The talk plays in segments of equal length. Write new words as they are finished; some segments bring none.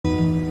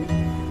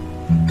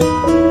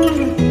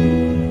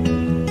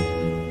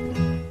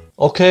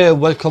Okay,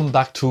 welcome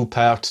back to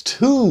part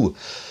 2.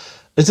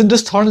 Isn't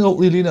this turning out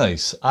really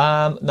nice?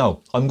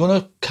 Now, I'm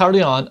going to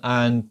carry on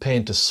and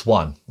paint a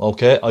swan,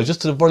 okay? I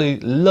just did a very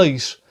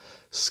light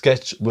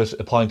sketch with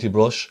a pointy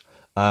brush,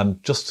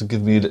 just to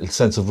give me a little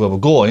sense of where we're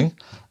going.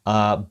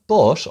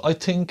 But I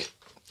think,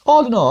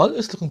 all in all,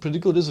 it's looking pretty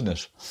good, isn't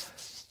it?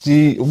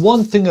 The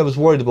one thing I was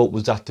worried about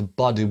was that the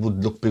body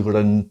would look bigger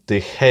than the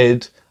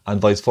head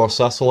and vice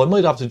versa, so I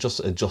might have to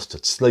just adjust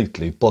it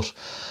slightly. But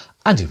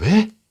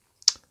anyway,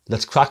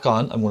 let's crack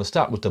on. I'm going to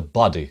start with the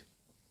body.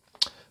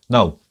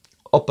 Now,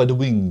 up by the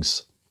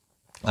wings,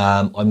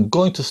 I'm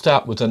going to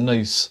start with a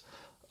nice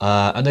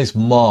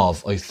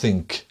mauve, I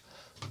think.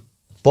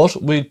 But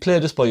we'll play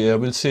this by ear.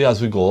 We'll see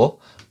as we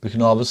go. We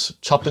can always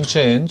chop and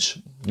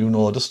change. You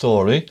know the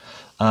story.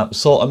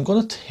 So I'm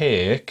going to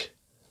take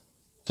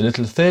a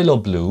little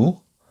phthalo blue.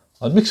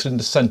 I'll mix it in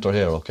the center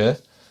here, okay?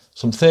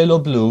 Some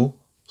phthalo blue,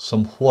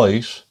 some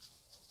white,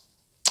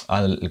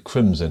 and a little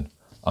crimson.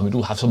 And we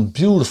do have some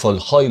beautiful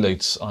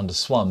highlights on the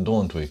swan,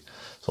 don't we?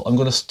 So I'm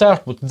going to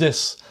start with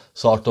this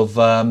sort of,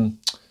 I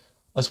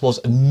suppose,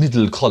 a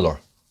middle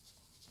colour.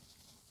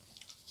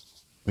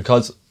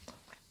 Because,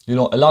 you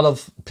know, a lot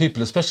of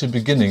people, especially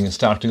beginning and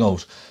starting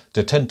out,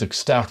 they tend to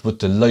start with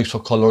the lighter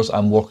colours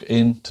and work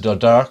into their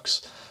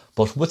darks.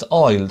 But with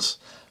oils,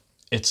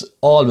 it's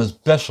always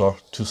better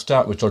to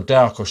start with your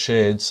darker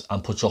shades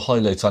and put your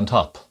highlights on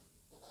top.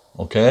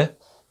 Okay?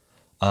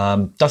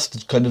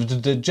 That's kind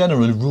of the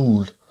general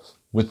rule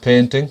with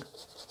painting,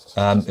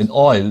 in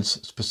oils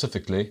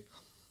specifically.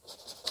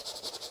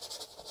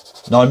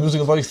 Now I'm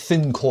using a very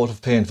thin coat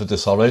of paint for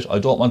this, alright? I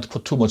don't want to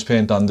put too much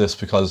paint on this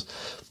because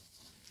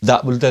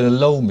that will then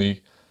allow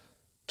me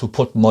to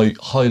put my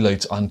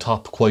highlights on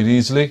top quite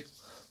easily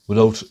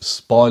without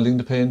spoiling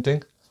the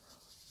painting.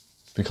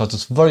 Because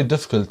it's very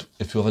difficult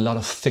if you have a lot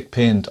of thick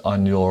paint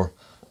on your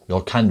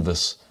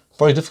canvas.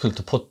 Very difficult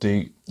to put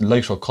the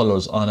lighter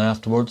colours on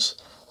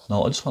afterwards.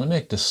 Now I just want to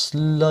make this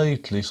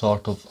slightly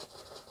sort of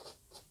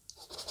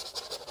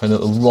kind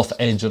of a rough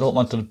edge. I don't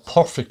want a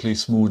perfectly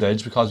smooth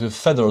edge because we have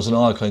feathers and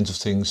all kinds of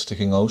things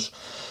sticking out.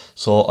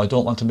 So I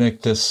don't want to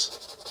make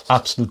this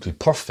absolutely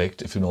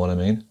perfect, if you know what I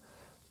mean.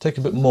 Take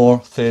a bit more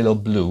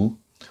phthalo blue.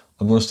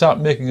 I'm going to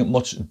start making it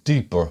much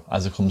deeper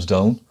as it comes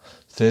down.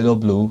 Phthalo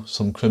blue,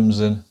 some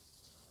crimson,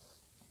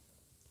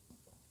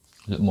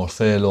 a little more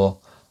phthalo.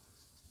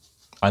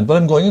 And when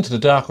I'm going into the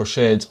darker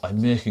shades,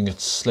 I'm making it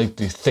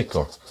slightly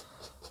thicker,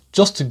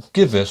 just to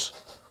give it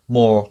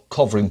more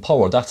covering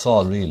power, that's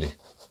all really.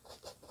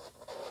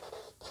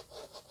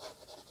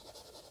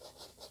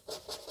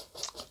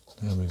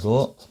 There we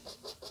go.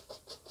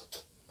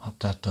 Pop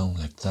that down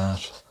like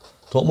that.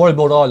 Don't worry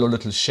about all your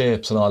little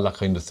shapes and all that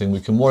kind of thing. We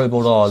can worry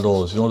about all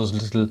those, you know, those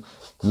little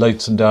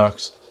lights and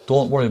darks.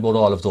 Don't worry about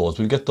all of those.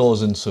 We'll get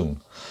those in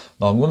soon.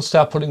 Now I'm going to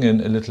start putting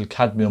in a little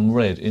cadmium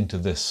red into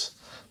this,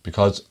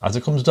 because as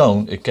it comes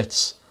down,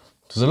 there's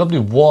a lovely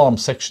warm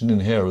section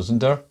in here, isn't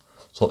there?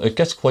 So it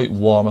gets quite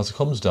warm as it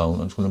comes down.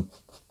 I'm just going to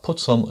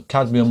put some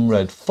cadmium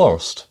red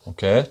first,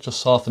 okay?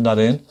 Just soften that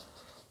in,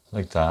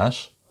 like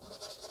that.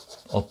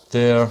 Up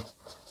there.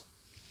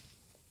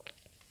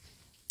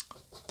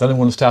 Then I'm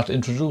going to start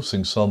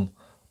introducing some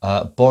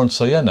burnt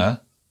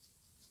sienna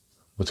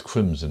with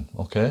crimson,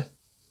 okay?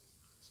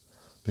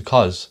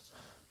 Because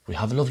we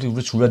have a lovely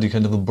rich reddy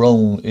kind of a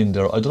brown in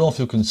there. I don't know if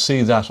you can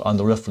see that on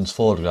the reference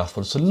photograph,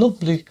 but it's a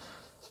lovely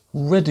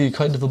reddy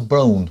kind of a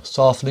brown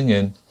softening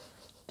in.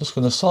 Just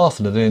going to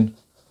soften it in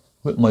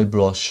with my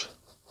brush.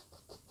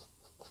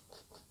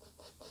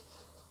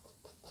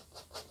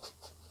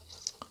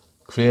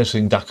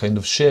 Creating that kind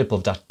of shape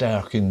of that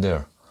dark in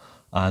there.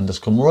 And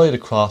just come right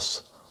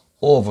across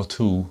over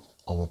to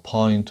our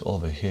point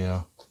over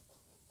here.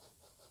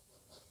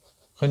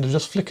 Kind of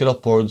just flick it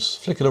upwards,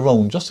 flick it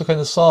around, just to kind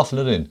of soften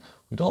it in.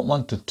 We don't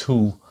want it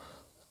too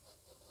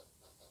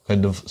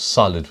kind of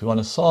solid. We want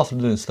to soften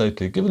it in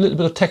slightly. Give it a little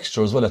bit of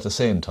texture as well at the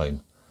same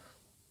time.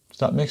 Does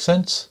that make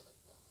sense?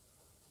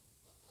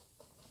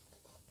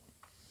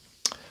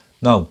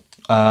 Now,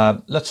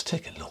 let's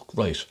take a look.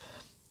 Right.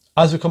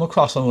 As we come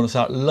across, I'm going to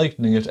start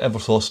lightening it ever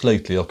so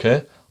slightly,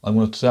 okay? I'm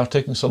going to start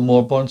taking some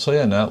more burnt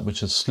sienna, which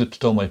has slipped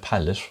down my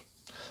palette.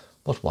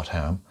 But what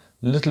harm?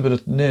 A little bit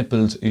of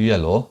Naples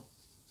yellow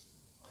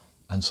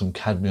and some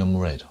cadmium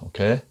red,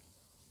 okay?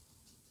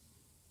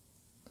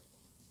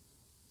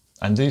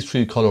 And these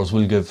three colours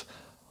will give,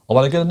 I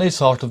want to get a nice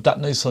sort of, that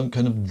nice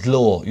kind of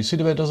glow. You see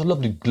the way there's a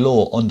lovely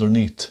glow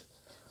underneath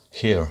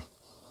here.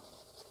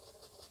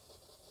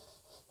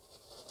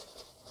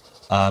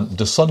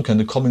 The sun kind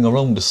of coming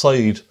around the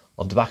side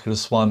of the back of the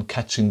swan,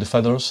 catching the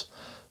feathers.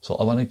 So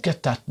I want to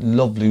get that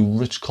lovely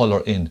rich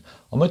colour in.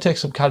 I might take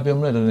some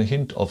cadmium red and a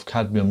hint of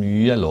cadmium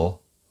yellow,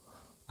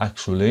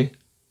 actually.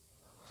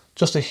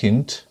 Just a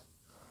hint.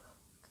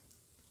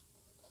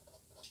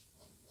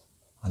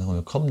 And I'm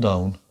going to come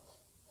down.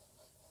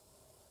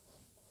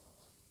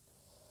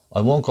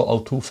 I won't go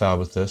out too far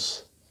with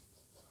this.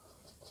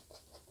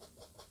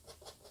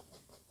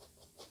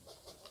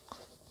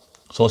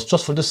 So it's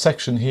just for this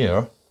section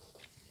here.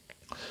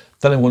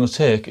 Then I'm going to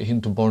take a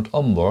hint of burnt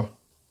umber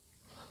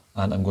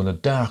and I'm going to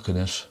darken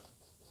it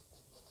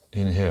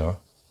in here.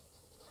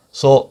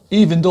 So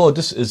even though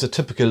this is a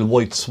typical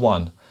white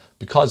swan,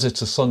 because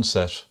it's a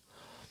sunset,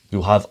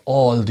 you have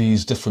all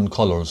these different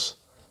colours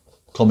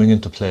coming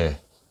into play.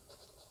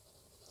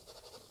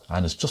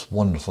 And it's just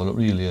wonderful, it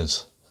really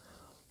is.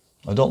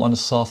 I don't want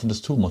to soften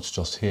this too much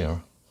just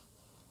here.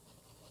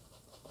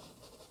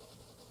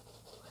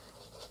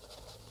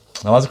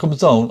 Now as it comes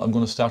down, I'm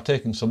going to start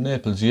taking some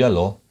Naples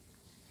yellow,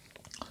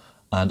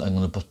 and I'm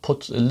going to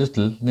put a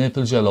little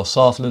Naples yellow,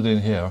 soften it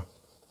in here.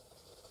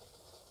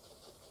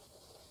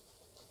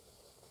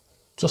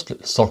 Just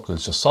little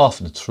circles, just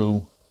soften it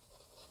through.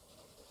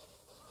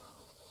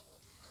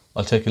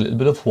 I'll take a little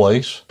bit of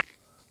white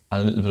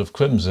and a little bit of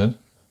crimson,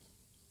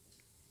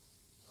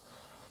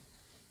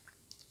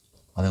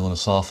 and I'm going to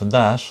soften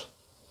that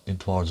in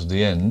towards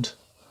the end.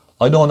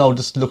 I know now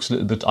this looks a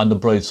little bit on the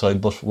bright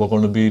side, but we're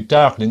going to be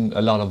darkening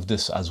a lot of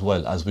this as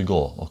well as we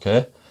go,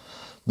 okay?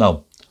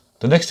 Now,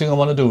 the next thing I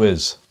want to do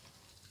is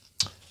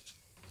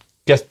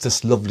get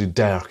this lovely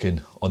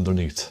darken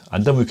underneath,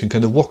 and then we can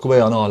kind of work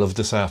away on all of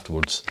this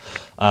afterwards.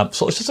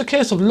 So it's just a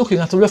case of looking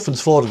at the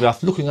reference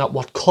photograph, looking at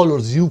what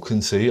colours you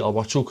can see or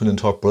what you can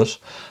interpret,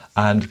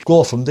 and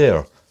go from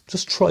there.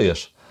 Just try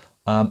it.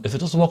 If it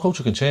doesn't work out,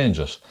 you can change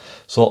it.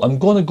 So I'm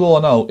going to go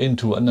now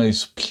into a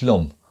nice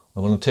plum.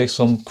 I'm going to take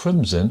some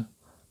crimson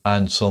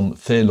and some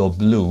phthalo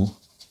blue.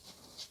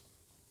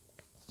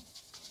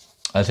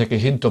 I'll take a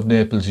hint of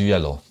Naples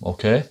yellow,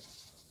 okay?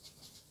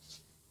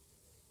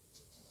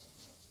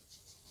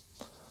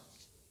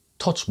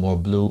 Touch more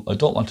blue. I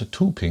don't want it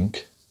too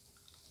pink.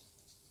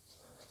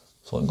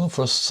 So I'm going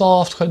for a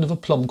soft kind of a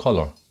plum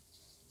colour.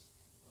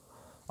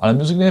 And I'm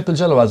using Naples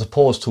yellow as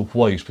opposed to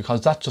white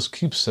because that just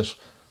keeps it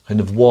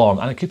kind of warm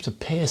and it keeps it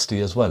pasty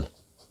as well.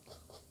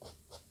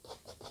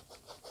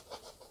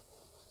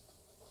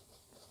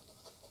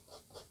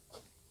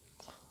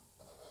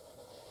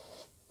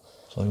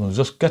 So I'm going to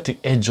just get the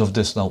edge of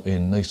this now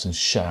in nice and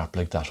sharp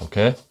like that,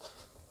 okay?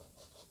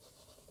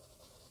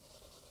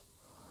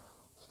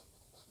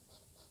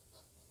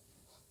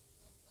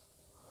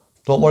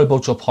 Don't worry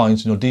about your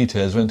points and your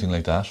details or anything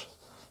like that.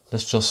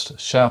 Let's just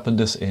sharpen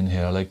this in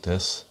here like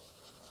this.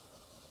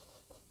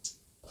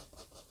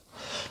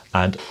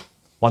 And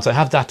once I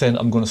have that then,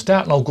 I'm going to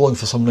start now going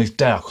for some nice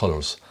dark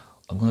colours.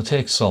 I'm going to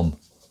take some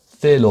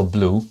phthalo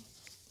blue.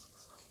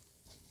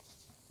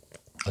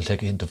 I'll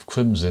take a hint of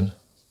crimson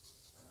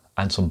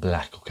and some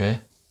black, okay?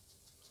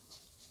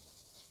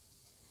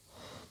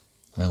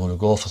 And I'm going to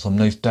go for some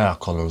nice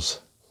dark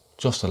colours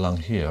just along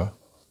here.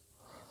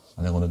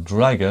 And I'm going to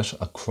drag it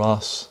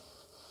across.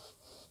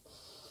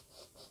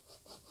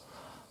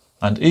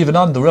 And even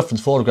on the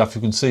reference photograph,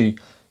 you can see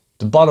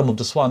the bottom of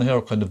the swan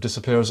here kind of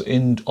disappears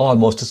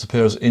almost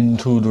disappears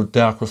into the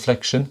dark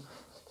reflection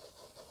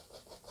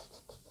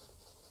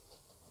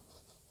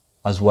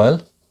as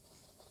well.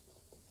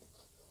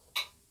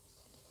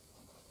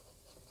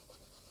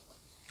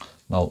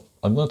 Now,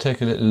 I'm going to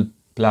take a little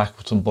black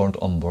with some burnt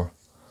umber.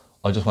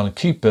 I just want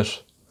to keep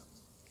it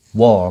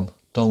warm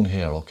down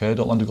here, okay? I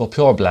don't want to go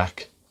pure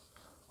black.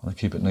 I want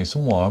to keep it nice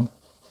and warm.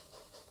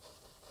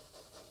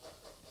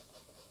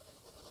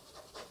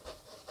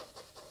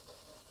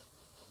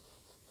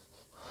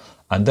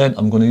 And then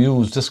I'm going to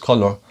use this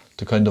colour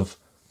to kind of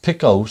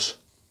pick out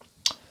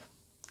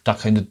that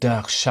kind of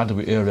dark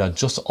shadowy area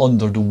just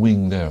under the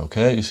wing there,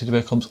 okay? You see the way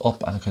it comes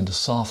up and it kind of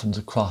softens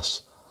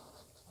across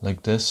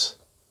like this.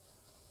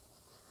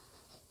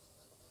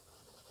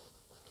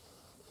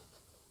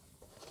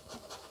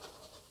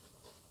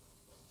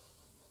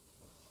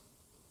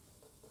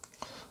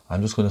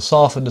 I'm just going to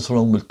soften this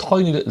around with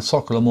tiny little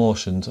circular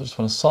motions. I just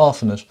want to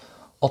soften it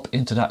up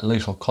into that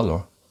lighter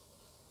colour.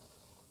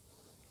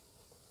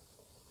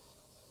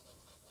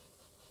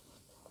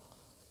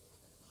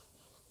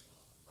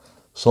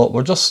 So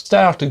we're just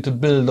starting to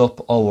build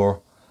up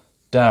our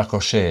darker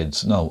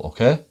shades now,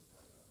 okay?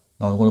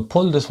 Now I'm going to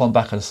pull this one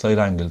back at a slight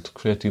angle to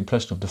create the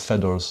impression of the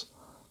feathers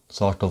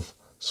sort of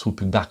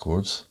swooping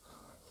backwards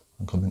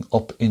and coming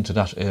up into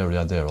that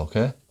area there,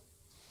 okay?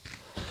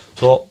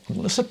 So I'm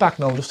going to sit back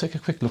now and just take a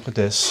quick look at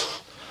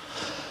this.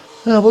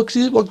 Yeah, we're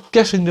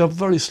getting there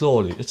very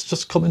slowly. It's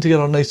just coming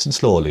together nice and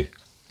slowly.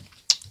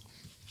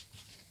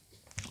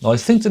 Now I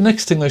think the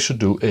next thing I should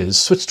do is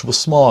switch to a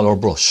smaller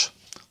brush.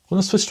 I'm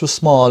going to switch to a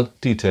small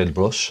detailed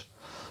brush.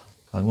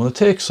 I'm going to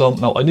take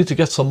some, now I need to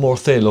get some more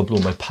phthalo blue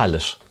on my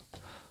palette.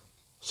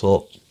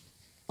 So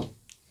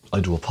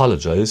I do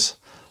apologise.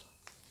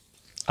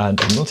 And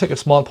I'm going to take a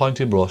small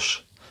pointy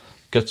brush,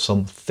 get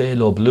some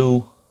phthalo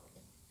blue,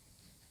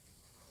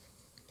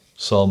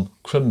 some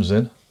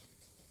crimson.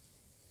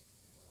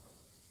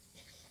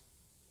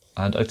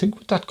 And I think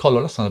with that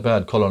colour, that's not a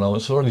bad colour now,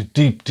 it's a really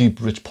deep, deep,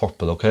 rich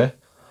purple, okay?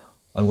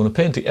 I'm going to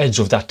paint the edge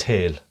of that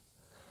tail.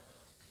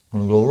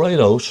 I'm going to go right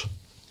out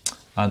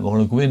and we're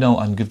going to go in now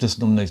and give this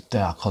some nice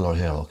dark colour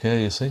here,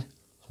 okay, you see?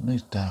 Some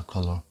nice dark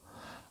colour.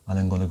 And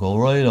I'm going to go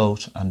right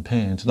out and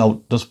paint.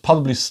 Now, there's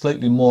probably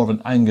slightly more of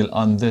an angle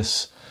on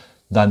this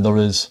than there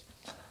is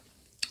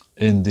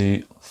in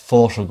the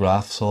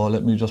photograph, so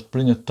let me just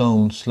bring it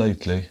down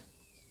slightly.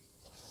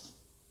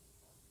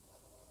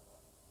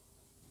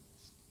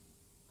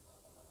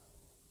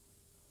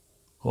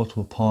 go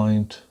to a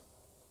point,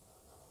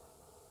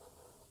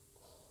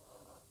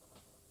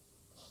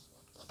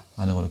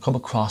 and I'm going to come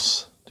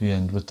across the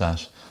end with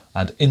that.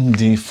 And in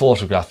the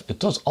photograph, it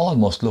does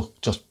almost look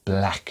just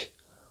black.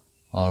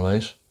 All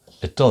right,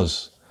 it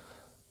does.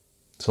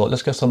 So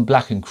let's get some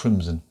black and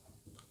crimson.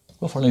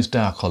 Go for a nice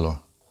dark colour.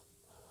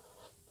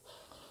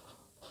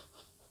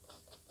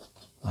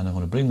 And I'm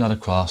going to bring that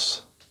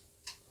across.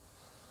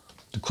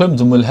 The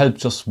crimson will help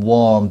just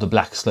warm the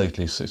black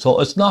slightly. So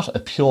it's not a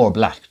pure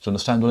black, do you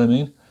understand what I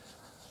mean?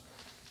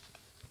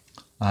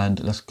 And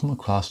let's come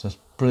across, let's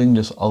bring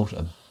this out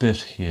a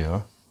bit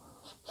here.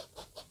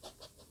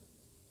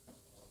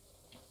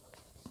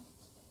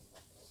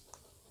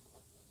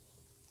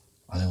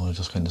 And I'm going to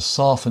just kind of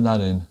soften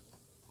that in.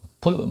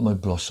 Pull it with my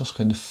brush, just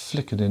kind of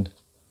flick it in.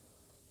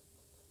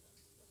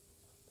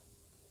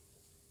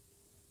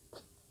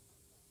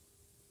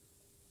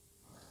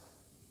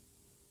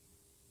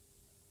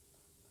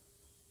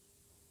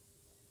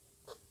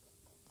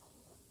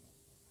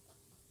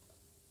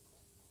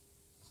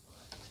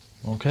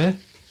 Okay.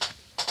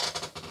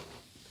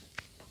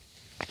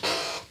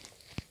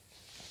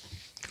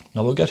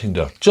 Now we're getting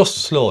there, just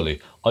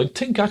slowly. I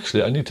think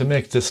actually I need to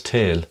make this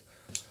tail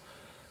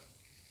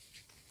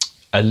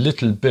a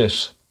little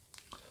bit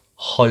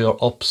higher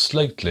up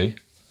slightly,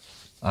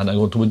 and I'm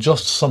going to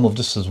adjust some of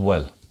this as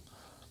well,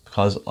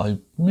 because I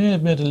may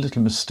have made a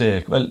little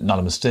mistake. Well, not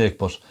a mistake,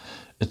 but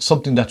it's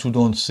something that you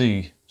don't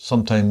see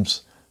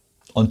sometimes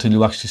until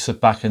you actually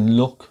sit back and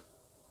look.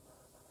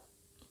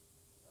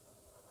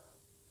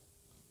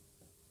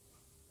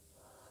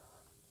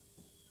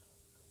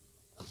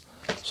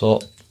 So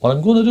what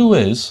I'm going to do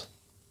is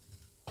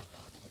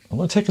I'm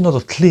going to take another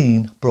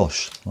clean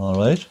brush, all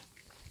right?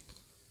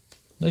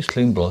 Nice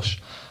clean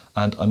brush,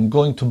 and I'm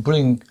going to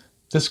bring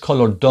this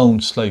colour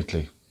down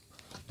slightly.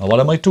 Now what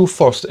I might do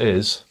first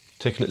is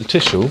take a little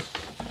tissue,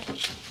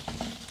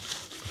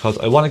 because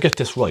I want to get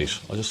this right.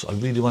 I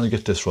really want to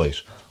get this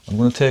right. I'm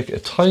going to take a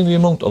tiny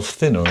amount of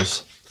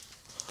thinners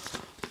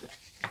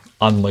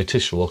on my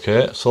tissue,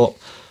 okay? So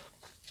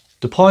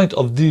the point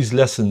of these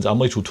lessons and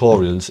my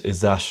tutorials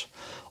is that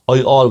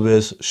I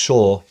always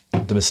show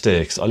the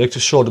mistakes. I like to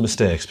show the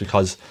mistakes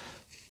because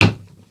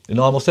in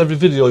almost every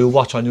video you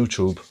watch on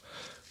YouTube,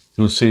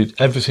 you'll see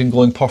everything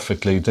going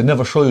perfectly. They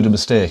never show you the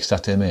mistakes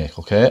that they make,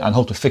 okay, and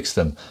how to fix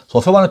them. So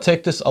if I want to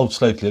take this out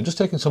slightly, I'm just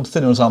taking some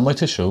thinners on my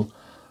tissue.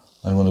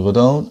 I'm going to go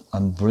down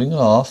and bring it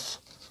off.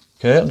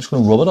 Okay, I'm just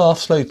going to rub it off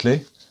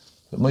slightly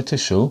with my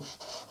tissue,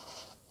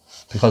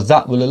 because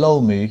that will allow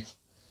me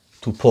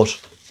to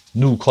put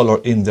new colour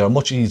in there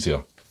much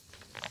easier.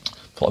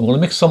 So I'm going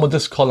to mix some of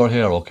this colour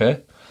here,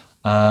 okay?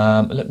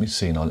 Let me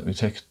see now. Let me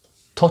take a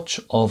touch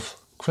of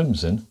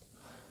crimson,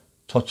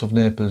 touch of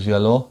Naples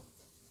yellow.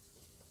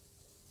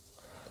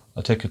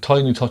 I'll take a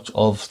tiny touch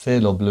of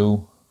phthalo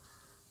blue.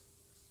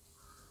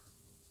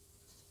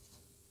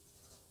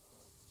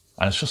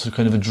 And it's just a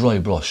kind of a dry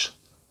brush.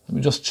 Let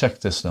me just check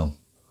this now.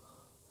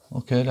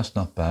 Okay, that's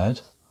not bad.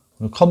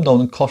 I'm going to come down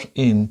and cut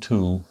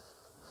into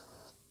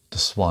the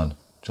swan,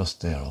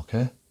 just there,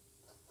 okay?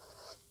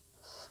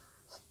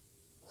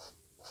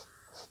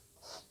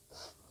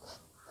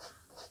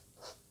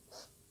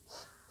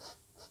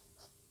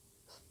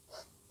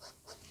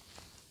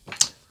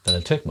 Then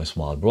I'll take my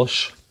small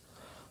brush,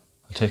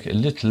 I'll take a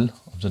little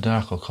of the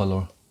darker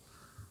colour,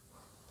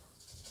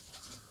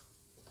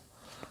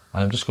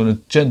 and I'm just going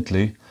to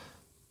gently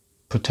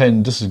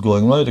pretend this is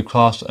going right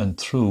across and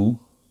through.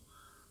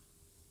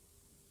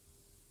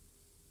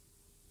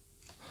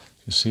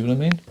 You see what I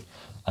mean?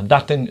 And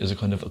that thing is a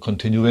kind of a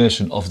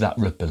continuation of that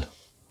ripple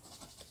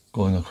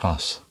going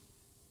across.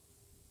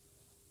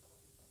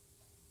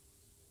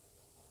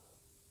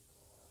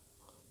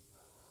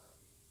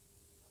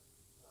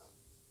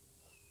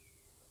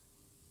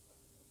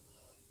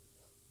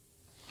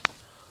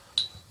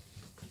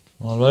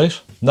 All right,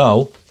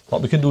 now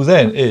what we can do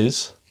then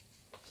is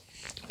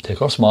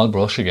take our small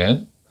brush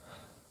again,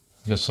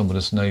 get some of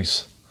this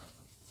nice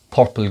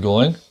purple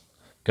going,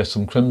 get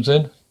some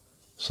crimson,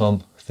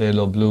 some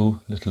phthalo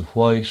blue, little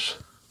white,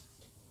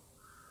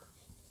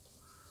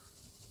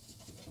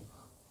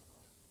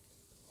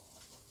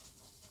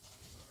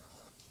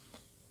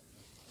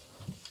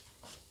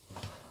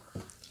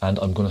 and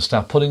I'm going to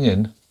start putting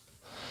in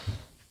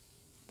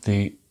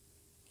the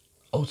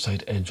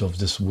outside edge of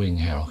this wing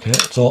here, okay?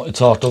 So it's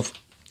sort of,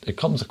 it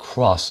comes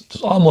across,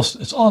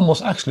 it's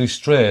almost actually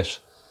straight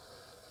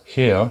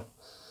here.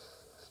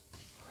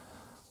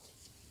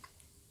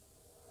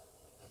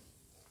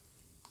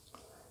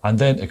 And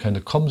then it kind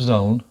of comes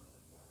down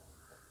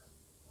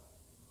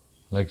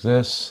like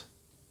this,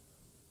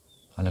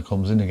 and it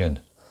comes in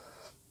again.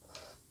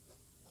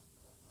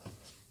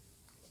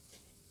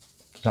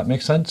 Does that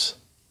make sense?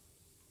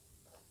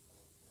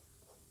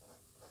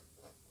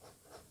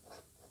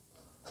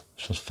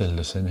 Just fill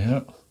this in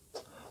here.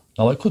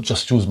 Now I could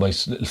just use my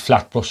little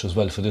flat brush as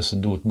well for this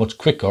and do it much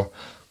quicker,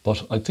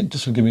 but I think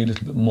this will give me a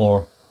little bit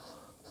more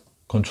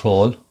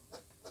control,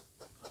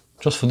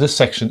 just for this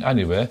section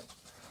anyway.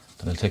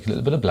 Then I'll take a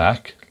little bit of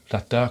black,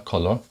 that dark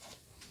colour,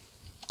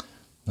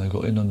 I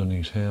go in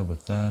underneath here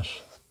with that.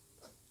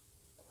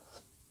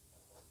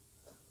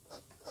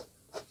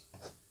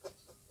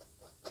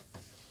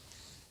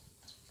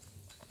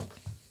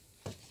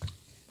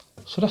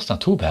 So that's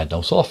not too bad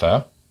now so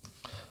far.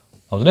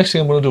 Now the next thing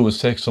I'm going to do is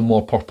take some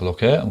more purple,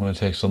 okay? I'm going to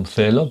take some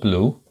phthalo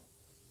blue,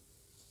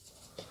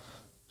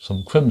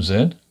 some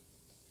crimson,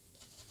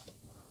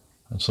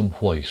 and some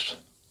white.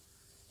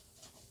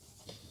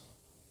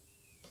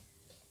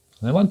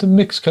 And I want to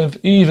mix kind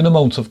of even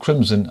amounts of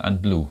crimson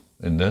and blue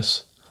in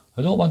this.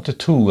 I don't want it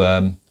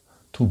too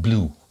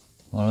blue,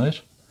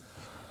 alright?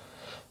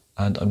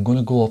 And I'm going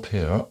to go up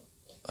here,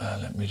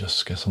 let me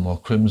just get some more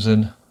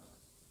crimson.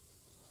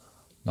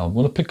 Now I'm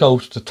going to pick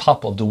out the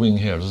top of the wing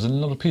here. There's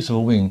another piece of a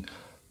wing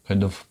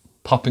kind of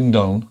popping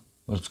down,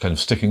 it's kind of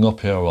sticking up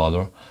here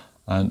rather,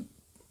 and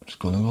it's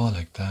going to go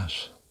like that.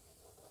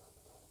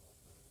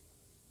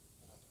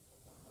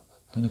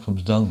 Then it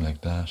comes down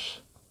like that.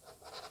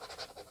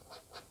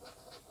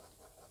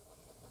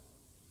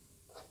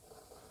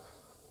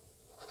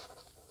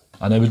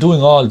 And I'll be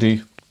doing all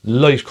the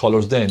light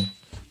colours then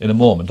in a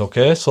moment,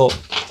 okay? So,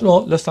 you know,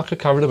 let's not get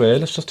carried away.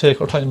 Let's just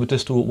take our time with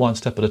this, do it one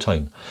step at a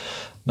time.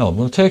 Now, I'm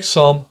going to take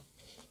some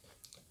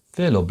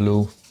phthalo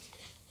blue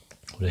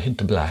with a hint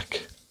of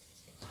black.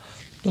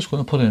 Just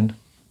going to put in,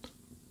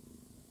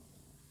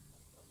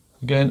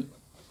 again,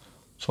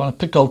 just want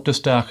to pick out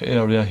this dark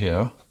area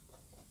here.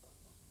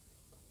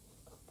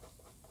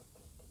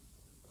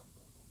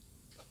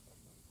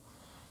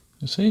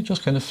 You see,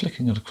 just kind of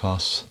flicking it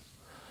across.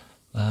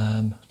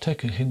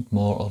 Take a hint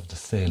more of the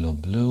phthalo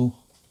blue.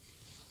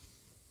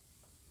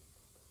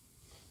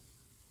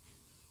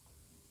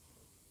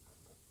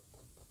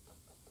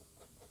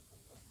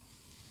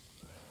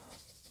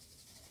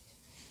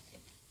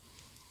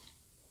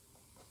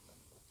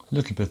 A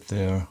little bit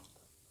there.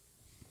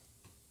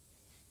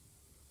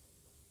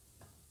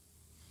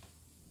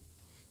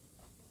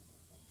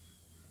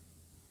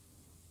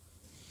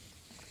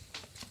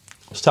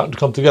 It's starting to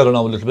come together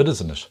now a little bit,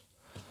 isn't it?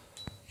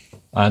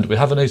 And we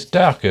have a nice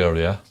dark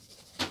area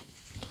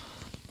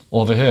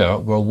over here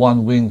where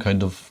one wing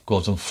kind of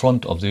goes in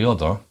front of the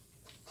other.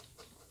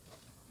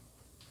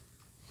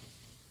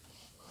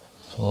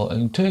 So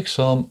I'll take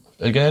some,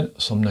 again,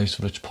 some nice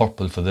rich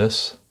purple for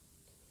this.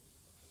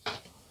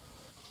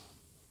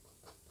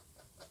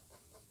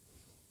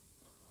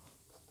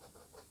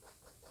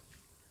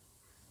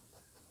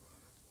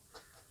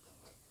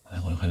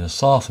 I'm going to kind of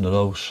soften it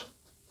out.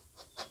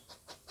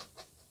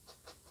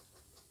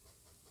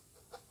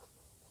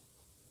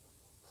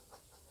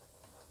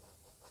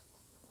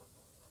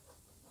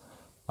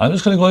 I'm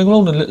just kind of going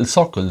around in little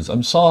circles.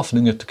 I'm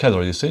softening it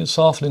together, you see,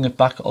 softening it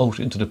back out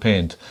into the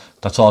paint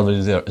that's already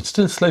there. It's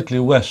still slightly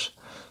wet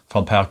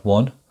from part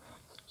one,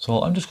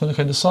 so I'm just going to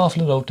kind of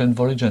soften it out then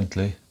very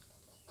gently.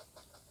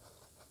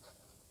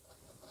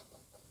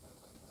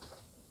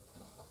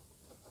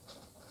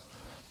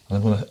 And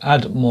I'm going to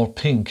add more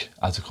pink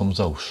as it comes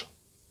out.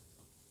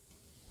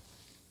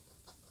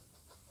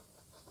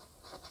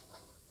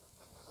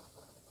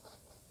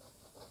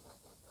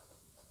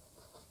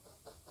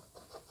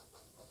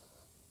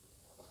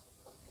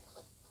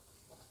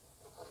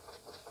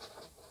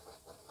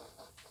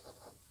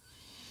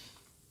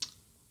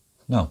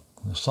 Now,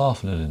 I'm going to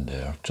soften it in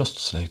there just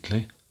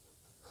slightly.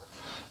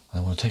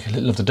 I'm going to take a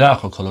little of the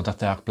darker colour, that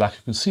dark black.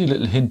 You can see a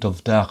little hint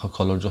of darker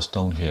colour just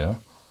down here.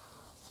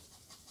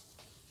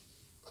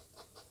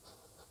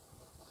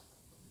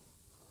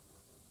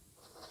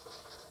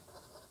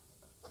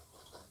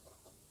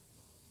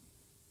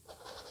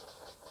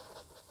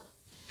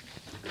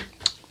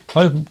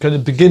 I kind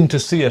of begin to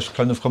see it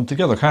kind of come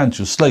together, can't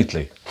you?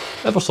 Slightly.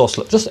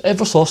 Just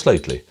ever so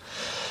slightly.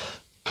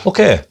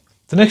 Okay,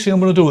 the next thing I'm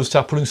going to do is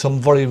start putting some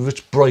very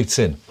rich brights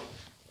in.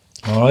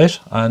 Alright,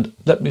 and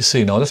let me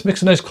see now. Let's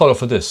mix a nice colour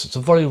for this. It's a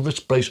very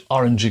rich, bright,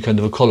 orangey kind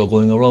of a colour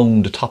going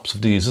around the tops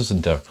of these,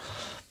 isn't there?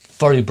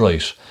 Very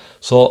bright.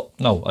 So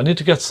now I need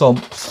to get some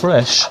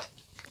fresh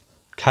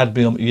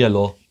cadmium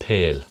yellow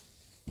pale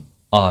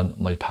on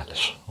my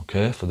palette,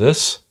 okay, for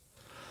this.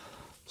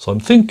 So I'm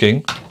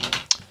thinking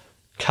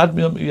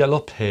cadmium yellow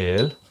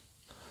pale,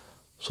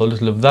 so a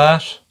little of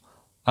that,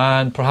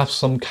 and perhaps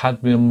some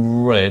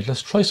cadmium red.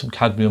 Let's try some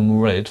cadmium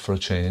red for a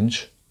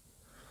change.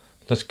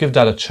 Let's give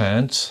that a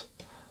chance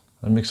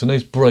and mix a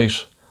nice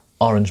bright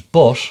orange,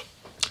 but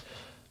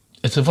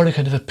it's a very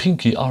kind of a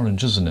pinky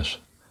orange, isn't it?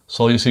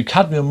 So you see,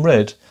 cadmium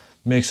red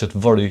makes it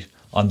very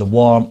on the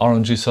warm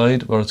orangey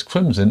side, whereas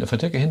crimson, if I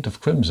take a hint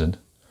of crimson,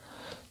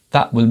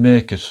 that will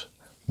make it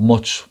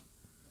much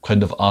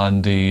kind of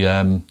on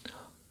the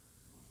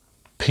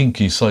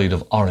pinky side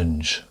of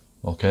orange,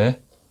 okay?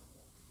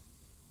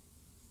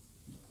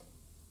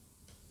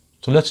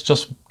 So let's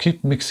just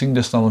keep mixing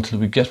this now until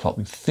we get what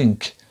we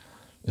think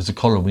is the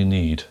colour we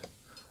need.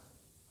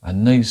 A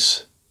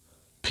nice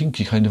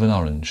pinky kind of an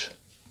orange.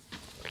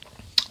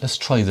 Let's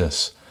try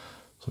this.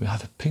 So we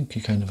have a pinky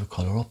kind of a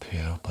colour up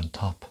here, up on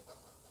top.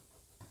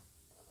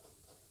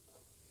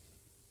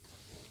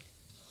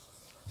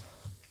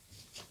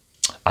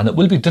 And it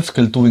will be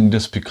difficult doing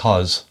this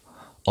because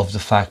of the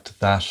fact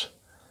that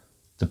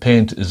the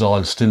paint is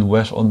all still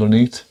wet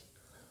underneath,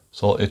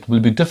 so it will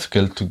be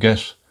difficult to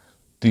get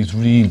these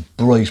real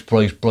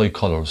bright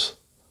colours.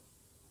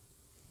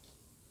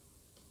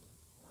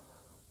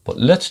 But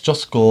let's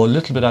just go a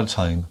little bit at a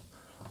time.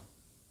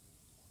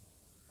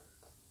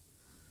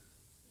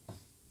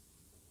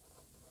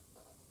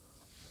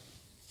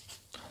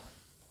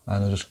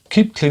 And I'll just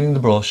keep cleaning the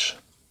brush.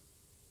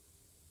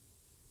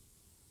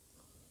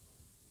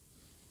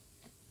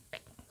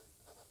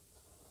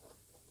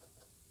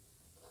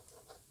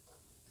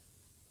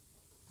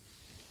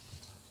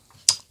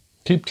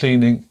 Keep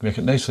cleaning, make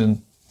it nice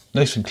and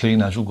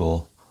clean as you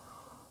go.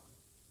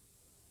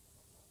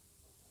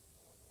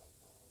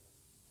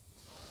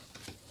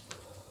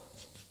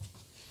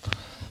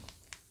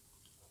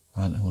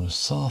 And I'm going to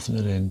soften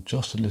it in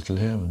just a little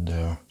here and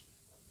there.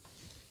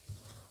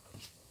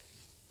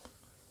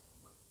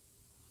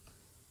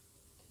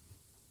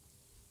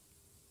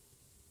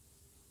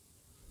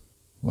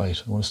 Right,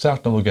 I'm going to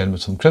start now again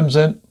with some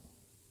crimson.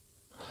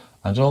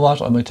 And you know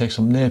what? I might take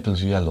some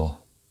Naples yellow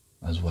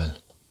as well.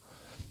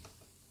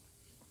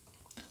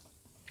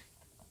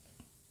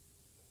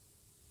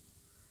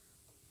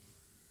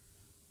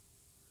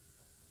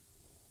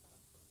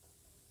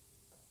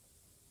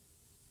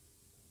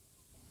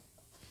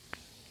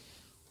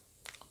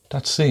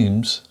 That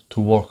seems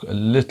to work a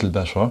little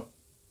better.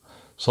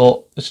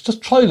 So it's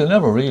just trial and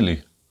error,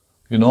 really.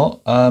 You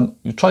know,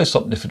 you try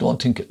something. If you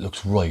don't think it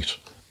looks right,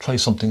 try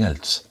something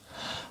else.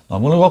 Now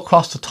I'm going to go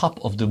across the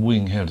top of the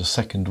wing here, the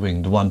second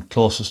wing, the one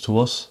closest to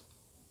us.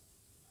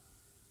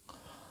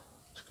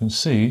 As you can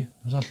see,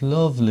 there's that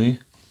lovely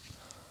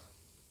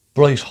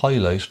bright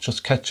highlight,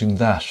 just catching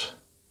that.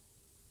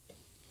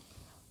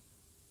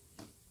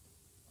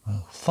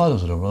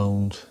 Follows it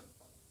around.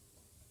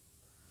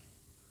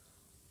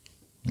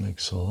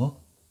 Like so.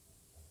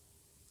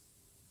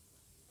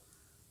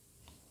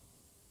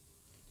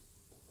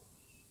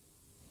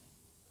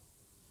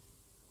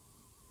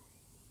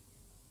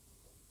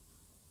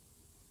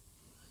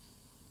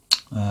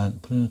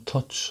 And put in a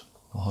touch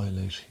of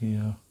highlight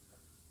here.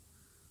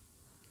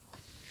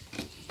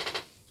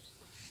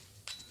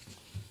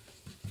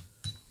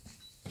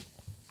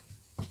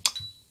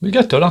 We'll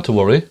get there, not to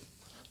worry.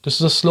 This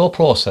is a slow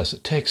process,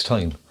 it takes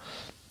time.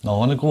 Now I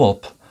want to go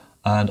up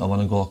and I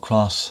want to go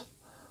across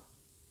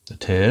the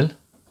tail.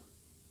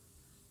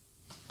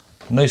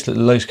 Nice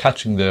little light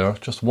catching there,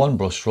 just one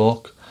brush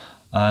stroke,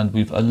 and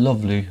we've a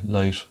lovely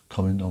light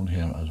coming down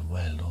here as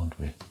well, don't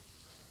we?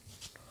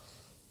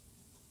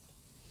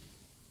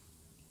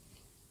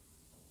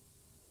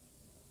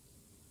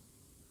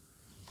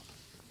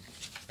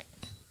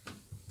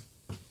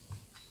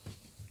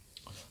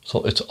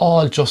 So it's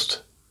all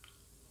just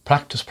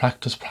practice,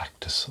 practice,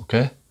 practice,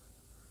 okay?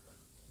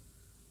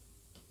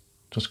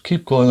 Just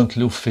keep going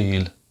until you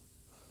feel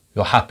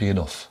you're happy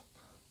enough.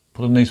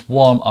 Put a nice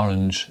warm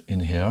orange in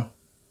here.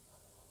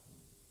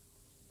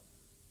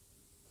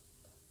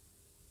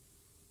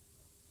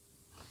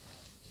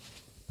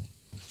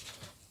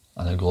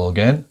 And I'll go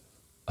again.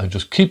 I'll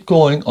just keep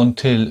going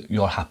until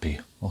you're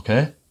happy,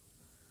 okay?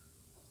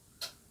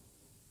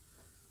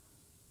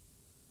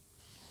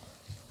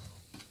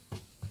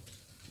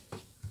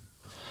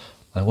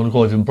 I'm going to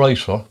go even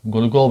brighter. I'm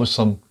going to go with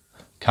some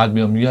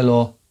cadmium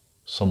yellow,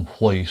 some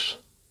white,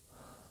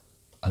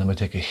 and I'm going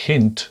to take a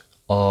hint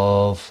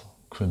of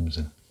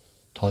crimson.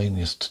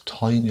 Tiniest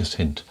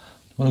hint.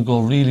 I'm going to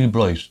go really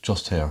bright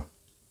just here.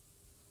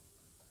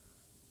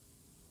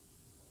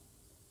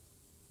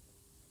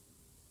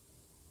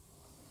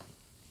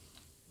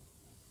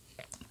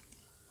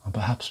 And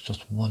perhaps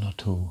just one or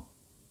two.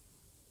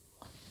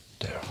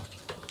 There.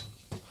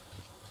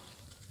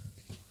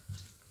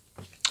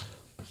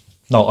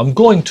 Now I'm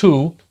going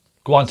to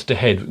go on to the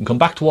head. We can come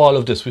back to all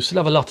of this. We still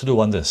have a lot to do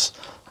on this.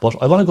 But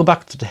I want to go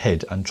back to the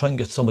head and try and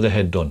get some of the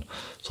head done.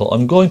 So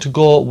I'm going to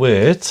go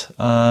with,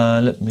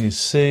 let me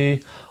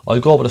see,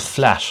 I'll go with a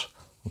flat.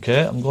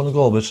 Okay, I'm going to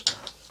go with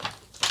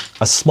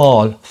a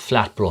small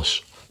flat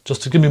brush,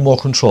 just to give me more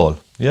control,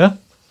 yeah?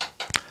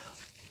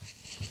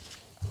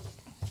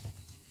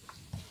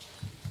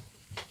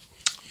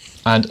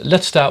 And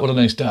let's start with a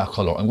nice dark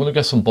colour. I'm going to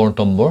get some burnt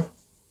umber.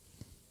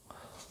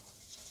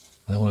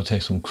 And I want to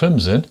take some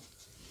crimson,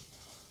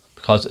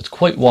 because it's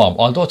quite warm.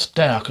 Although it's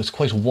dark, it's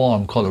quite a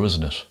warm colour,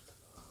 isn't it?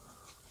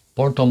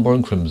 Burnt umber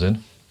and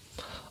crimson.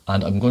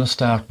 And I'm going to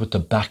start with the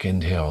back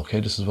end here, okay?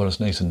 This is where it's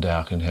nice and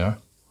dark in here.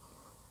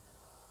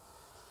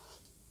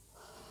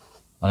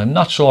 And I'm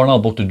not sure now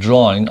about the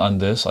drawing on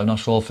this. I'm not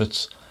sure if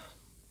it's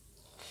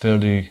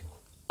fairly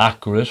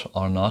accurate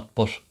or not,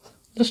 but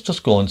let's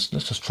just go and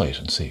let's just try it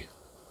and see.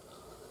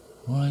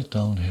 Right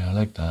down here,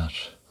 like that.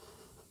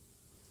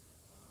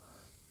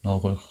 Now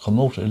I'm going to come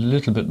out a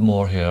little bit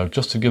more here,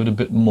 just to give it a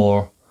bit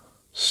more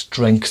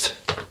strength,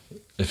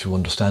 if you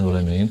understand what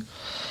I mean.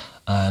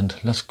 And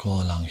let's go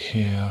along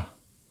here.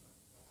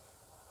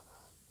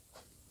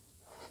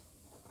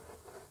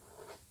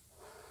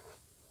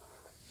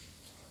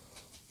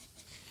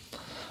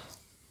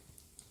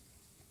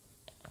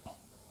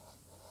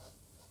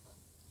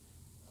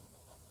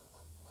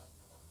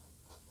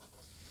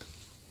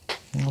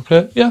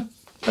 Okay, yeah,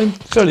 I'm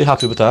fairly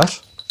happy with that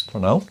for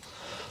now.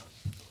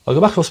 I'll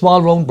go back to a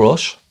small round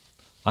brush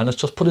and let's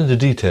just put in the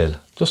detail.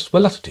 Just,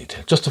 well, not the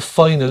detail, just the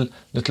final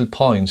little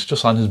points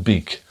just on his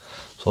beak.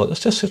 So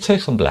let's just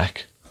take some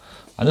black,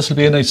 and this will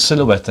be a nice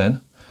silhouette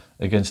then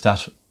against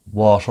that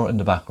water in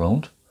the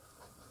background.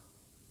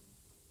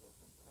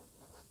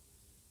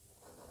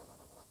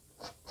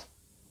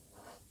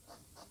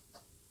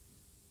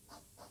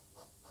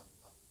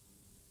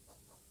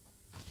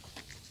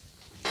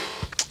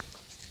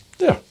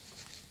 There,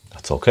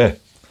 that's okay.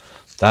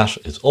 That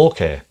is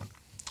okay.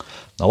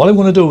 Now what I'm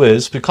going to do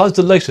is, because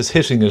the light is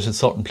hitting it in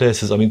certain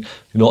places, I mean,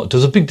 you know,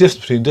 there's a big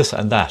difference between this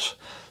and that.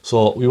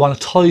 So we want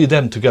to tie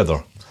them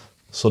together.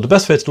 So the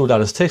best way to do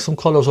that is take some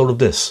colours out of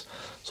this.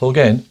 So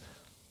again,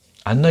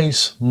 a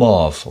nice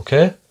mauve,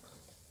 okay?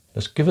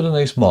 Let's give it a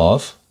nice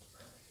mauve.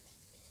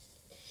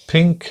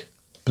 Pink,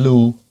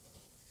 blue,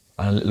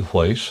 and a little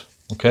white,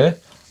 okay?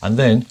 And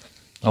then,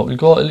 now we'll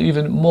go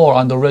even more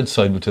on the red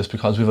side with this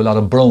because we have a lot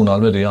of brown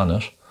already on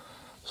it.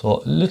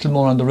 So a little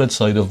more on the red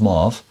side of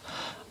mauve.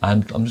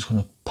 And I'm just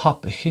going to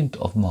pop a hint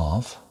of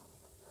mauve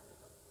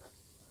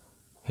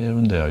here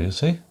and there, you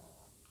see?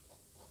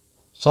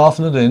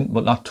 Soften it in,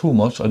 but not too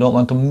much. I don't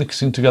want them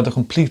mixing together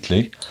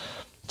completely.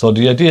 So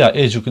the idea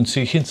is you can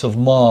see hints of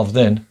mauve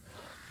then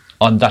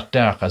on that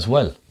dark as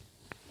well.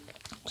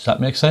 Does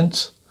that make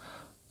sense?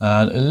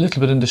 And a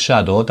little bit in the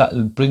shadow, that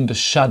will bring the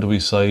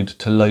shadowy side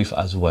to life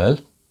as well.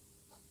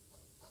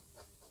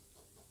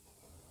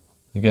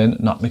 Again,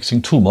 not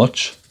mixing too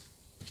much.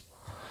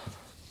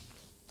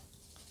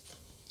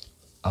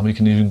 And we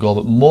can even go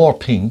with more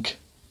pink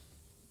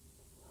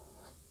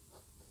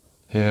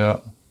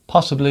here,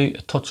 possibly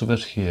a touch of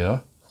it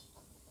here.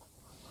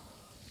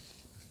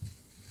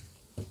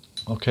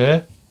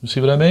 Okay, you see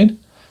what I mean?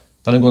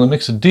 Then I'm going to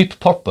mix a deep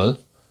purple,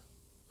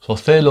 so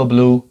phthalo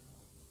blue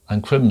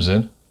and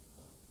crimson,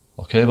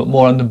 okay, but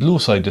more on the blue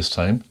side this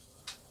time.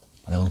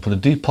 And I'm going to put a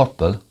deep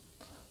purple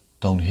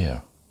down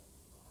here.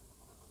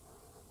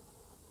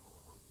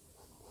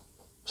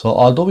 So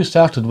although we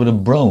started with a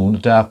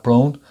brown, dark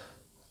brown,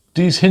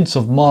 these hints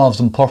of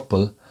mauves and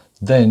purple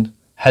then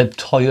help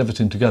tie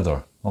everything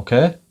together,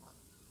 okay?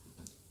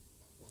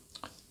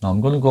 Now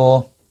I'm going to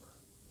go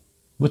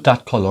with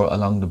that colour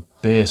along the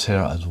base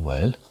here as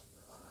well.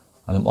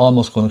 And I'm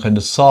almost going to kind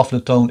of soften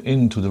it down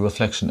into the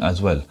reflection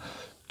as well.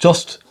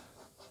 Just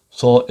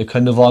so it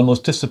kind of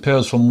almost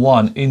disappears from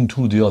one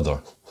into the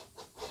other.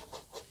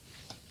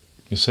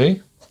 You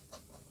see?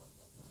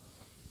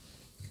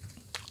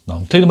 Now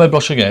I'm taking my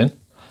brush again,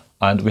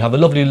 and we have a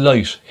lovely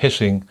light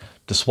hitting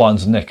the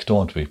swan's neck,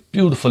 don't we?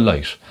 Beautiful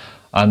light.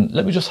 And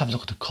let me just have a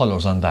look at the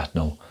colours on that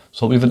now.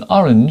 So we have an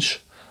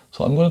orange,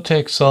 so I'm going to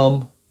take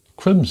some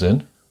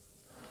crimson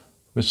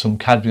with some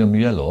cadmium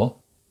yellow,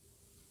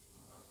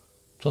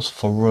 just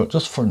for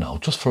now,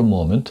 just for a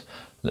moment.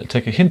 Let's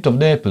take a hint of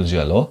Naples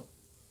yellow,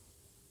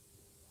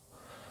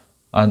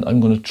 and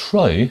I'm going to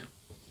try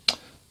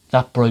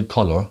that bright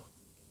colour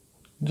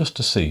just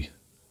to see.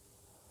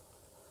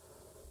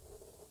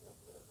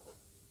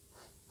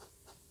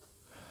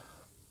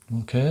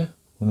 Okay,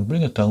 I'm going to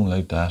bring it down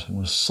like that. I'm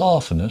going to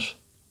soften it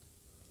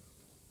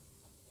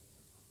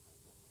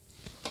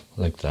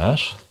like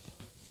that.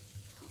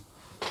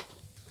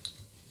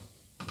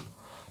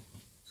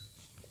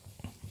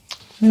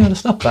 Yeah,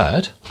 that's not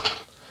bad.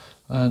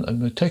 And I'm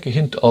going to take a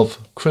hint of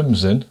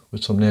crimson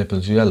with some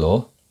Naples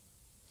yellow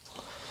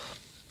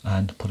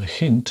and put a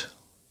hint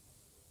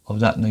of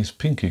that nice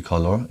pinky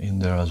colour in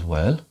there as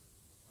well,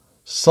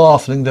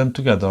 softening them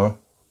together.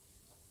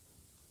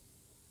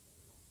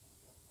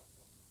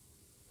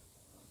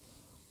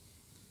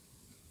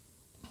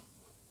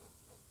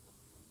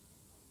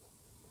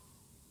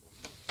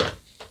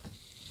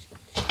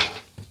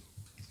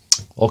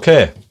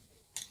 Okay,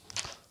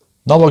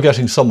 now we're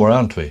getting somewhere,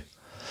 aren't we?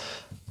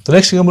 The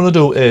next thing I'm going to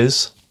do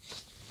is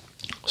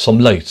some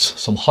lights,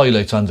 some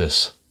highlights on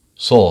this.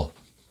 So,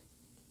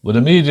 with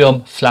a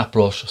medium flat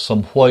brush,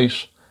 some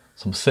white,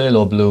 some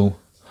phthalo blue,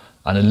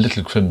 and a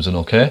little crimson,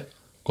 okay?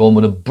 Going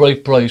with a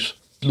bright, bright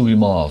bluey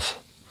mauve.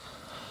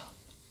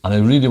 And I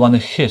really want to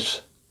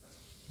hit,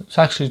 let's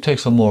actually take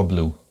some more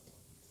blue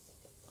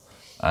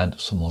and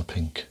some more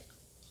pink.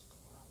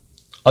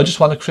 I just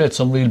want to create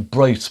some real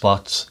bright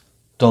spots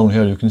down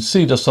here. You can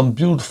see there's some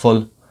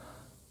beautiful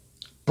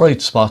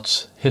bright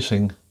spots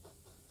hitting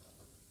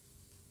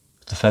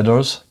the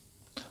feathers,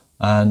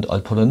 and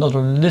I'll put another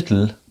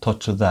little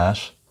touch of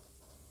that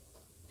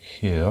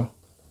here,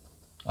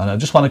 and I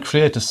just want to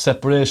create a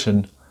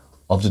separation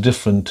of the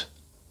different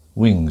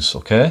wings,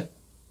 okay?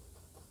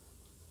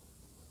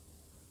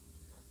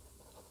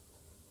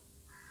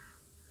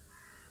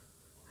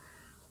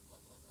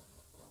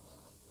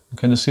 You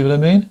kind of see what I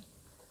mean?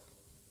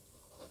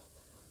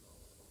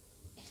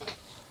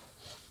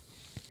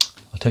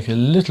 I'll take a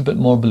little bit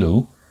more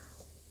blue,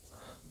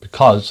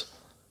 because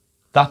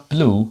that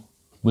blue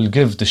will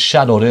give the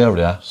shadowed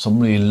area some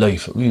real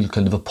life, real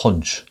kind of a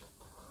punch.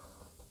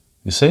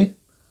 You see?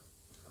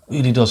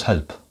 Really does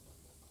help.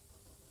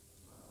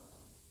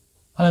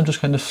 And I'm just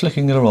kind of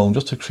flicking it around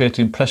just to create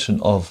the impression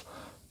of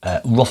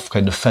rough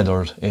kind of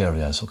feathered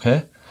areas,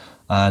 okay?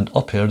 And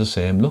up here the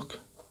same, look.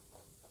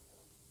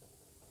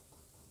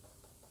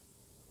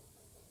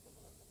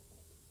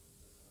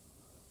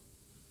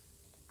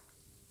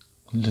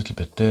 A little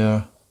bit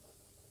there.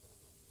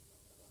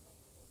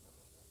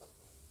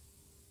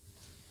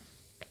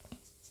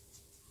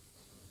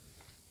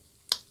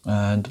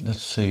 And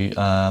let's see,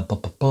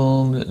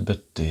 boom, a little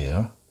bit there.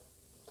 A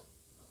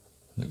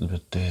little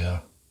bit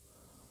there.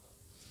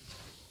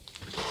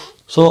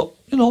 So,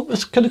 you know,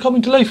 it's kind of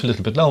coming to life a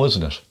little bit now,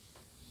 isn't it?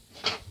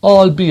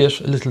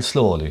 Albeit a little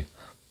slowly,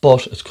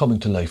 but it's coming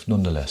to life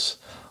nonetheless.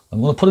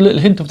 I'm going to put a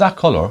little hint of that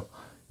colour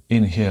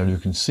in here. You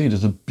can see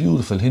there's a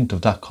beautiful hint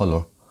of that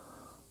colour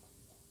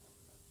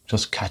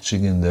just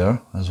catching in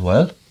there as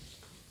well.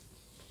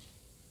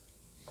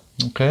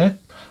 Okay,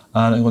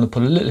 and I'm going to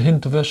put a little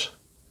hint of it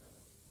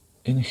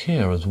in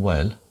here as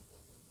well.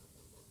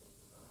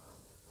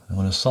 I'm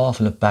going to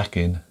soften it back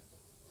in.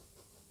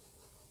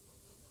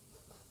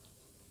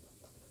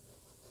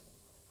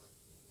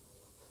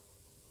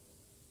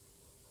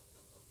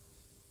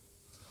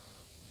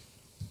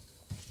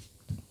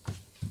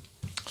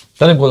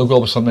 Then I'm going to go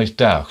with some nice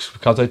darks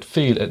because I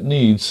feel it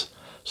needs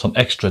some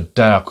extra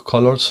dark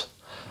colours.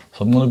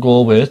 So I'm going to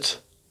go with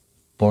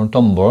burnt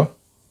umber,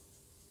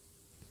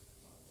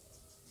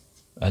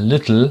 a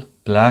little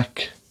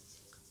black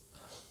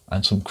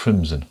and some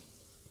crimson.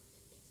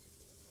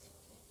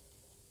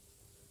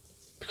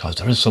 Because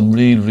there is some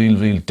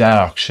real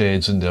dark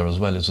shades in there as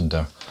well, isn't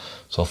there?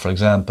 So for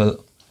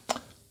example,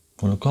 I'm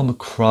going to come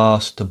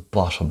across the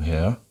bottom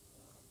here.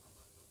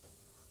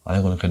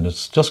 I'm going to kind of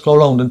just go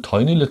around in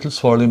tiny little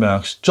swirly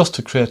marks just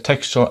to create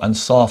texture and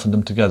soften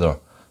them together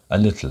a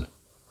little.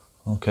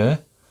 Okay,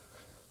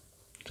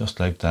 just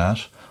like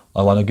that.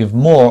 I want to give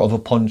more of a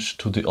punch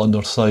to the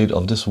underside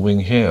of this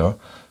wing here,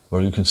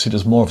 where you can see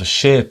there's more of a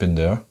shape in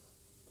there.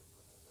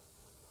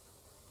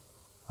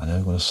 And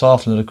I'm going to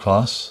soften it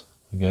across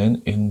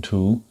again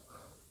into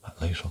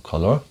that lighter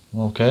colour.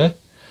 Okay.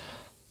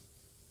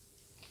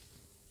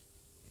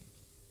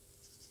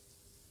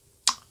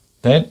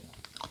 Then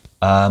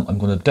I'm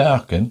going to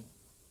darken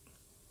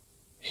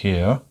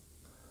here.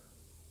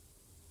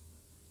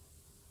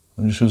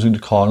 I'm just using the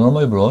corner of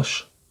my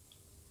brush,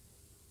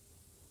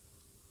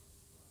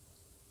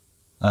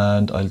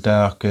 and I'll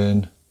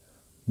darken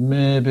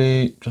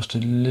maybe just a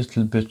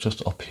little bit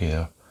just up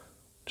here,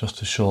 just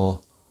to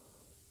show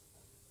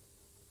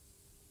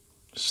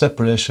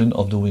separation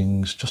of the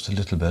wings just a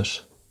little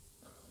bit.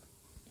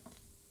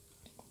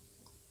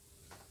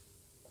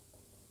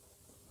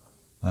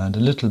 And a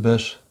little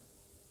bit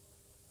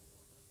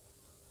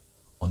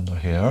under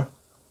here.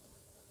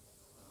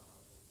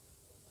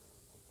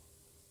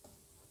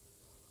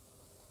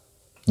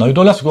 Now you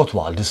don't have to go to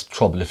all this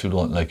trouble if you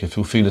don't like. If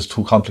you feel it's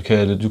too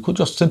complicated, you could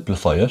just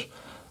simplify it.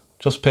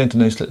 Just paint a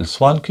nice little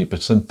swan, keep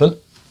it simple.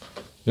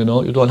 You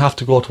know, you don't have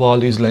to go to all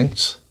these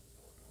lengths.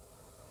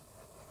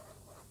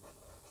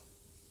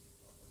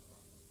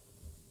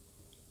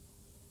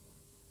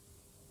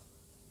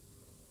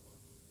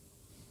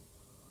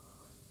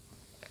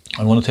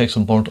 I'm going to take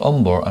some burnt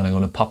umber and I'm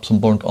going to pop some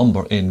burnt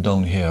umber in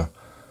down here.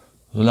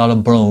 There's a lot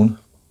of brown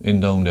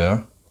in down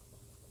there.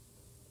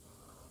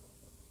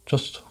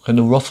 Just kind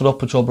of rough it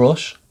up with your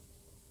brush.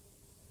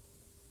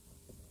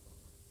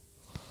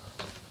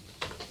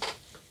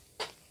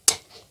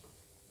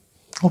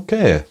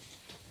 Okay,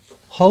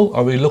 how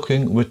are we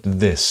looking with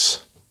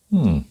this?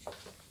 I'm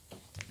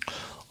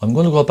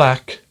going to go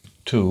back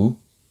to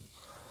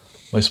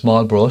my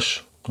small brush.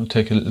 I'm going to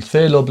take a little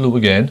phthalo blue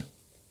again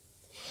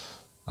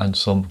and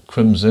some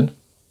crimson.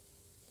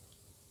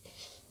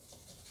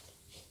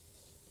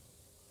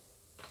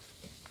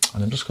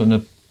 And I'm just going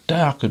to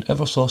darken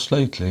ever so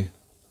slightly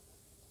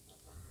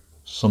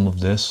some of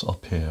this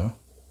up here.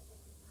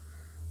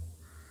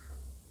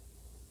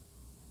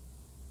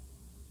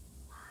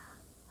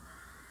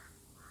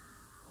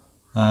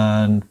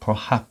 And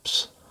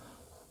perhaps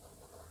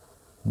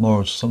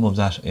merge some of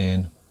that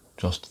in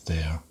just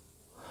there.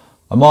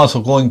 I'm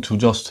also going to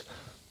just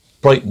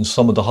brighten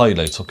some of the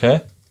highlights,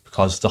 okay?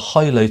 Because the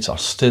highlights are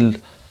still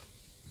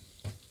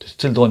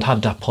don't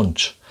have that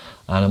punch.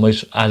 And I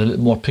might add a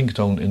little more pink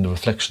down in the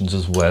reflections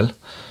as well.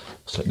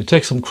 So let me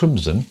take some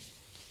crimson.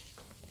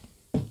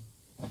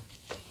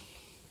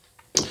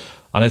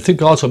 And I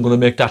think also I'm going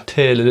to make that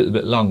tail a little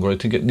bit longer. I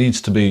think it needs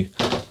to be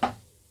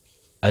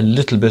a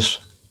little bit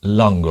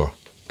longer,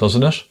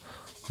 doesn't it?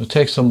 I'm going to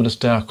take some of this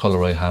dark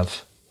colour I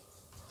have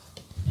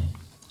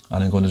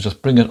and I'm going to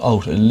just bring it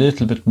out a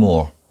little bit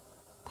more,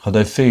 because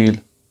I feel,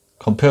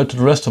 compared to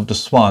the rest of the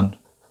swan,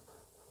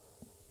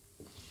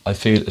 I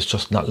feel it's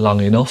just not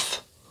long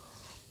enough.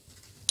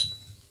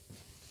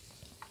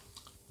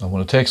 I'm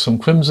going to take some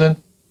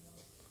crimson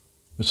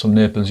with some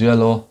Naples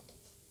yellow,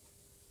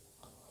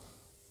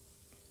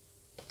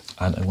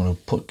 and I'm going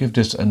to give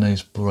this a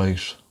nice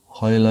bright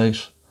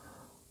highlight,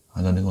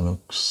 and then I'm going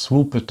to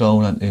swoop it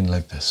down and in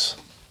like this.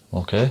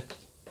 Okay,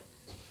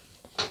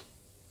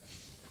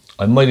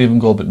 I might even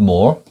go a bit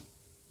more.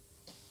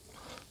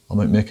 I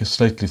might make it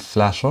slightly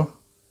flatter.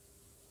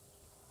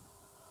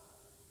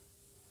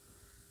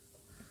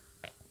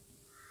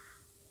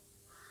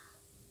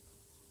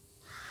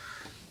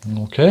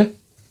 Okay.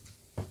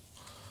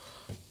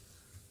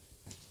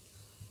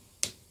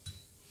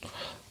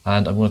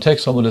 And I'm going to take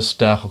some of this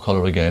darker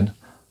colour again,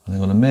 and I'm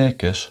going to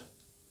make it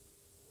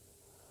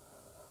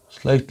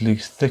slightly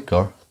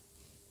thicker,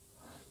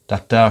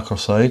 that darker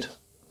side,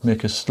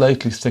 make it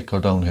slightly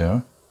thicker down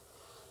here.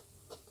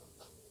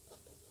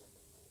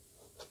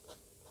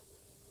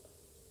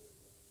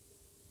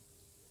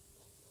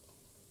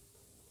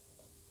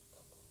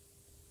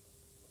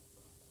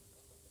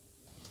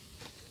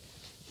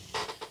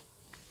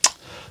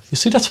 You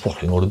see, that's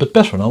working out a bit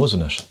better now,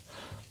 isn't it?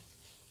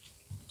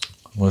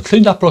 I'm going to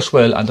clean that brush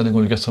well, and then I'm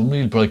going to get some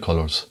real bright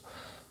colours.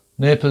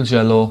 Naples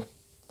yellow,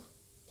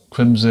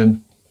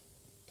 crimson,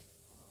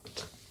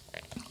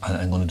 and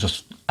I'm going to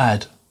just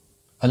add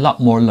a lot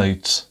more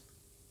lights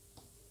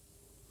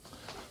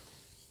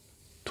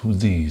to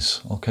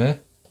these, okay?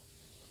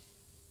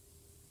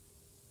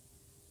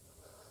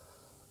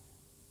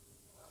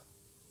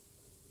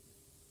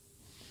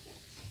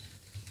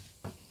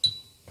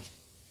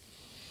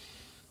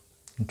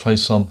 And try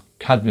some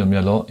cadmium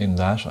yellow in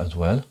that as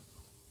well,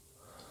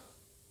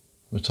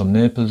 with some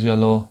Naples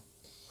yellow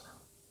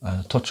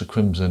and a touch of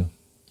crimson.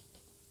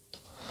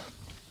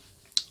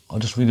 I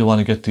just really want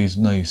to get these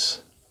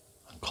nice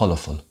and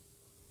colourful.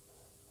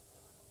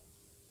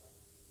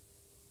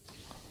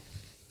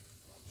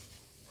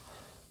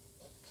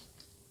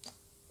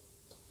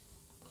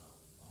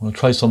 I'm going to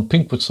try some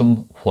pink with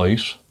some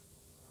white,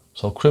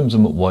 so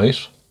crimson with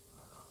white.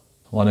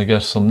 I want to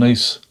get some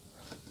nice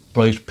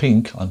bright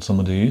pink on some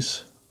of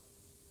these.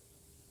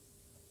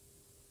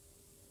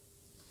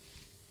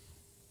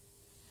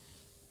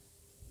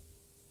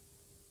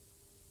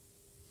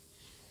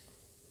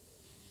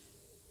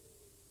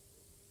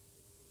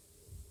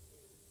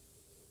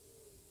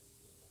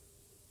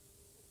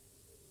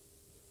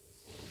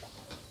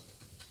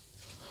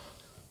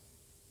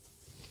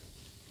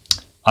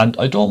 And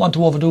I don't want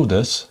to overdo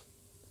this,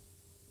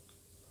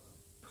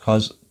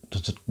 because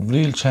there's a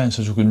real chance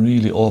that you can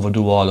really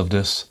overdo all of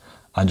this,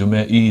 and you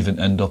may even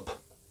end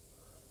up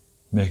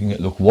making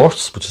it look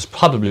worse, which is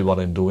probably what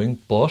I'm doing,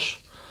 but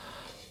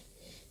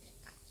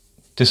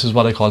this is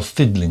what I call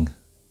fiddling.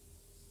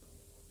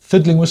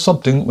 Fiddling with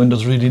something when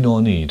there's really no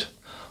need.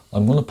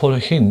 I'm going to put a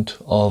hint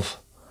of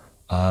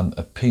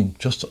a pink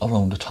just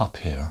around the top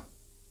here,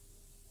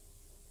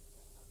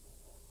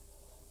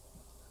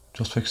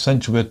 just to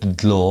accentuate the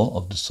glow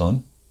of the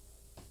sun.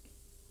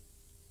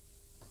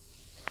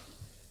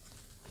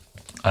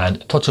 And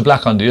a touch of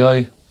black on the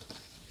eye.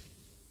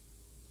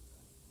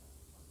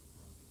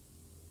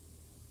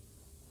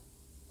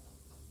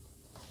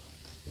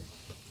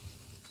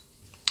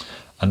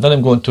 And then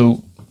I'm going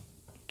to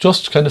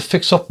just kind of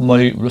fix up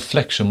my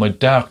reflection, my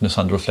darkness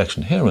on the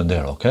reflection here and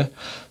there, okay?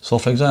 So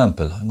for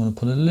example, I'm going to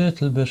put a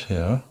little bit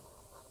here.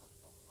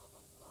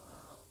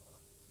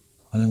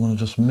 And I'm going to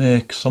just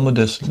make some of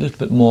this a little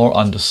bit more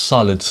on the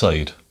solid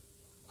side.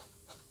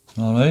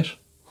 All right?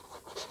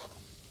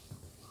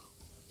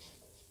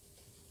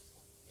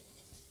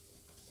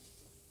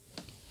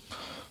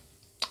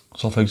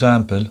 So for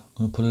example, I'm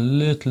going to put a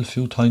little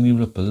few tiny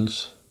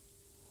ripples.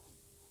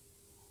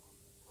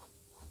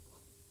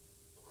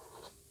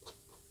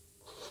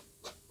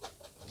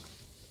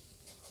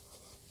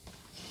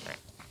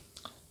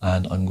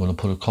 And I'm going to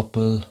put a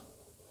couple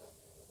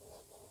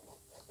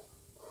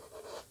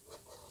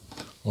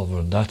over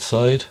on that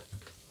side.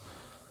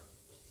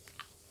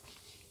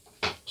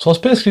 So it's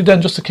basically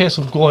then just a case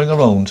of going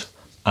around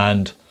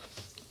and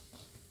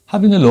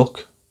having a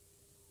look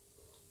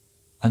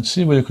and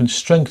see where you can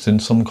strengthen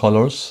some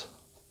colours.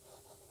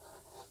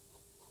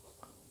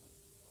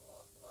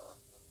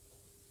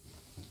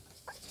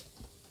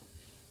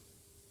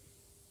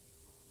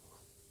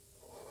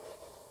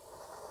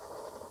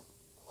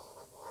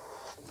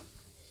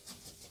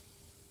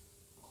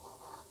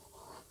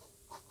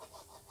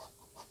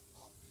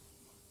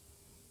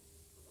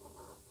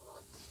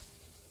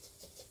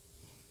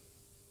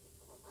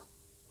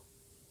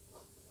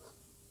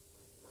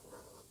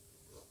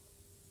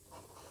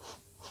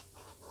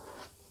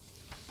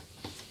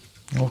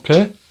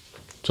 Okay,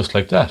 just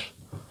like that.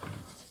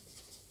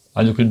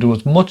 And you can do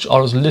as much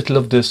or as little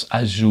of this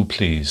as you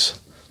please.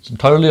 It's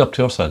entirely up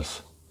to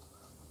yourself.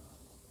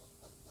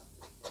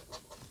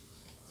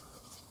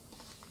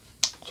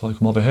 So I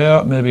come over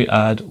here, maybe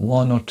add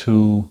one or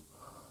two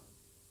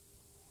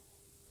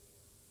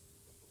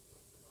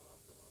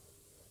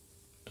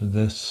to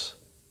this.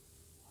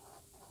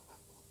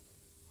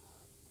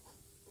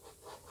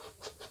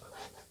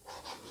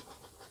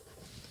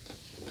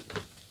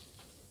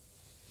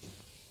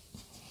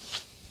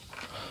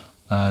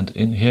 And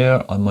in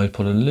here I might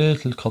put a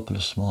little couple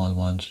of small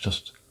ones,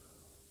 just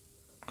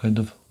kind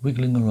of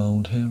wiggling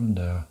around here and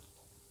there.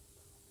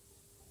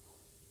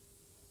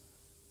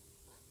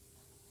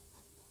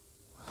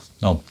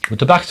 Now, with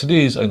the backs of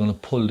these, I'm going to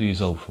pull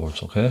these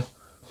outwards, okay?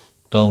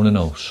 Down and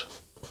out.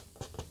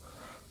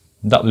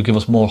 And that will give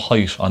us more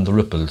height on the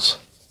ripples.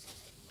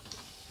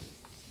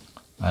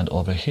 And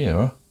over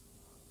here,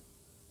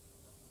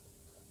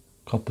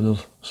 a couple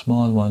of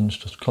small ones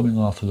just coming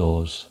off of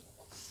those.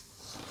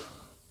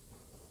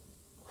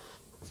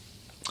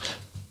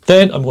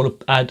 Then I'm going to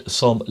add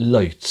some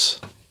lights.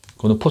 I'm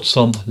going to put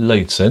some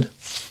lights in.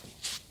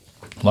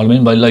 What I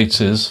mean by lights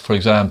is, for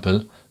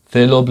example,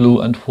 phthalo blue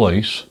and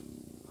white.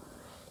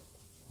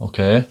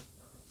 Okay,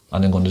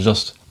 and I'm going to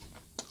just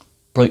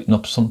brighten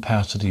up some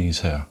parts of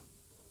these here.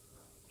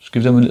 Just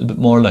give them a little bit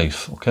more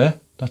life, okay?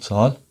 That's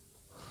all.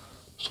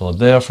 So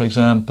there, for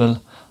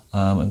example,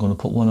 I'm going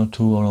to put one or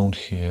two around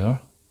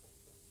here.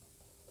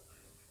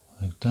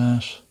 Like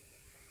that.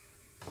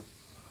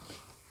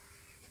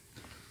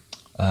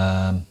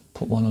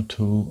 Put one or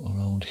two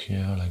around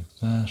here like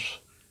that.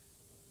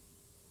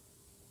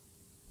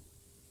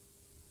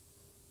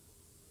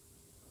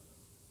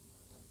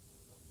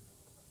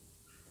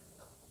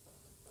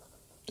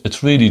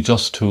 It's really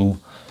just to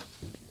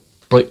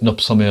brighten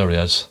up some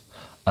areas.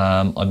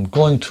 I'm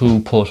going to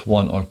put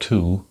one or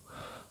two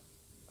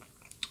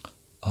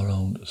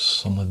around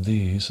some of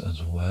these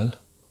as well.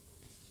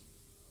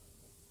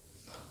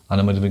 And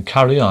I might even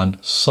carry on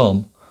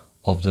some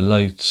of the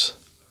lights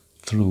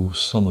through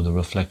some of the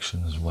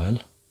reflection as well.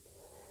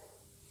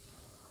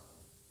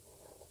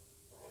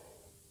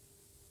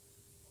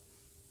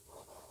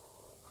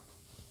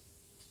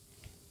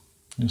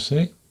 You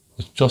see,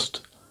 it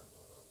just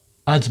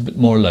adds a bit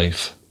more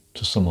life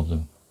to some of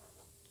them.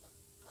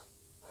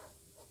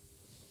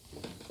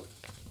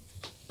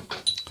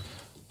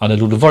 And I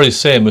do the very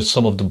same with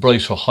some of the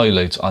brighter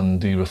highlights on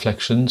the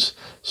reflections.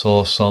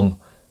 So some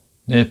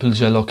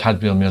Naples yellow,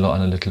 cadmium yellow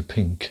and a little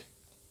pink.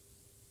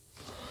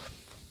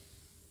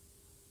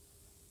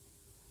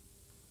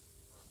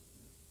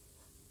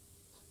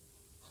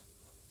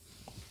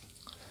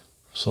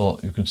 So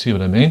you can see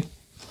what I mean.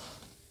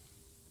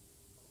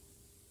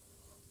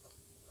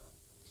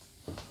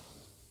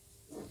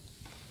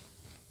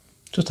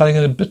 Just adding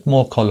in a bit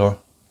more colour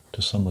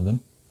to some of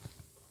them.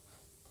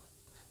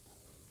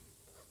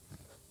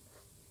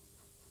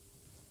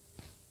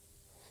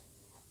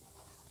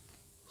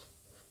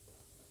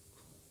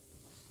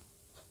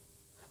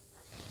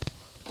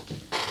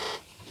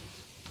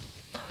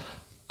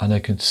 And I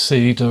can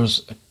see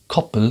there's a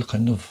couple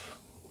kind of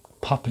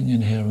popping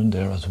in here and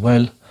there as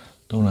well,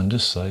 down on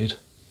this side.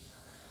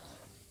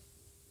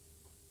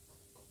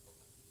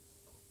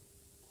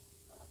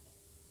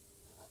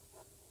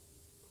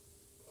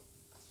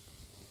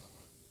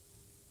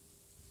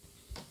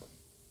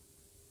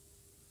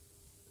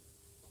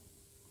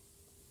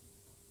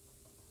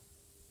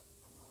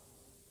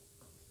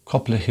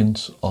 Couple of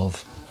hints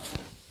of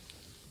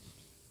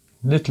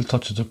little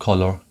touches of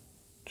colour,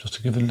 just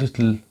to give a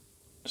little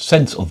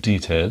sense of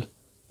detail,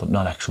 but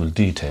not actual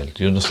detail.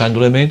 Do you understand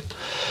what I mean?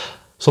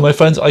 So my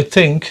friends, I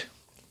think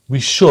we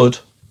should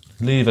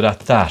leave it at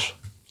that.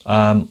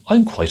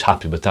 I'm quite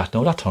happy with that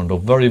now. That turned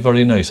out very,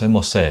 very nice, I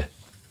must say.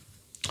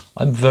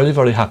 I'm very,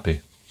 very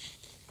happy.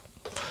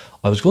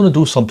 I was going to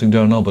do something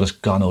there now, but it's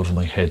gone out of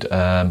my head.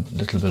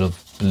 Little bit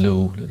of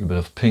blue, little bit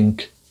of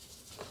pink.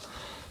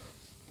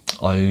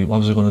 What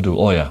was I going to do?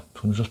 Oh yeah,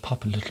 I'm going to just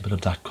pop a little bit of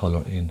that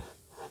colour in.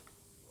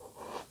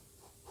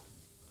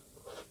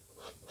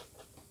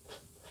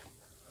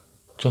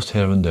 Just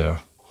here and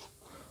there.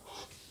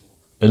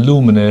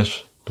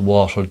 Illuminate the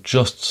water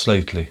just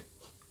slightly.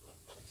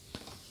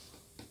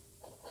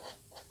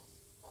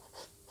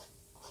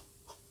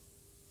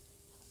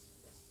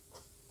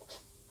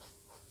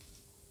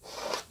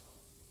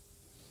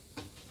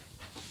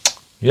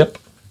 Yep.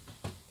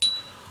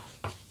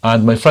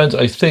 And my friends,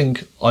 I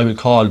think I will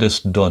call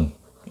this done.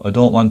 I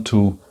don't want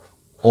to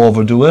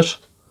overdo it.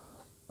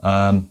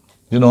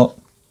 You know,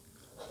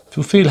 if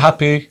you feel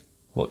happy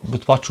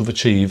with what you've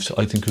achieved,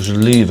 I think you should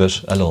leave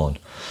it alone.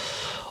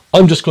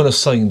 I'm just going to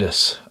sign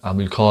this and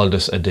we'll call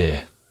this a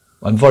day.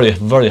 I'm very,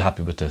 very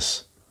happy with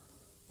this.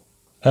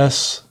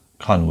 S.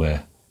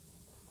 Conway.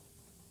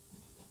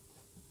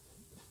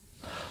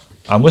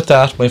 And with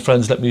that, my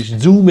friends, let me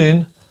zoom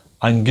in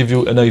and give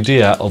you an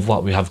idea of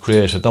what we have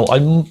created. Now,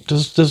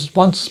 there's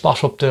one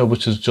spot up there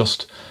which is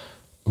just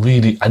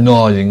really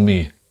annoying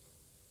me.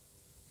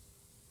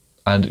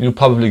 And you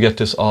probably get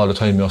this all the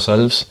time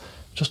yourselves.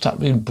 Just that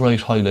real bright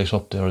highlight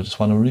up there. I just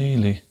want to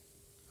really...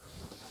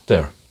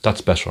 There,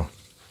 that's better.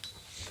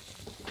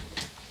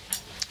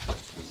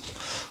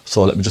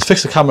 So let me just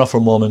fix the camera for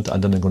a moment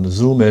and then I'm going to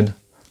zoom in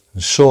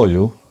and show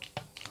you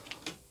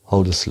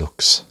how this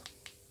looks.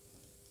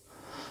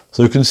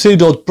 So you can see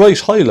those bright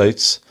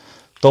highlights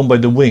down by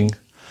the wing.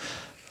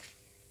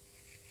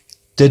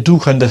 They do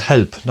kind of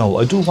help. Now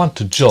I do want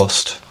to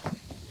just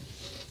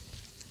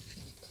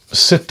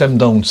sit them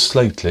down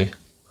slightly.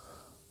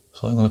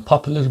 So I'm going to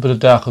pop a little bit of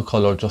darker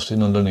colour just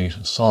in underneath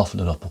and soften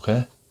it up,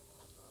 okay?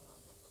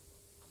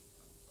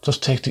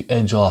 Just take the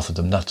edge off of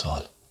them, that's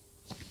all.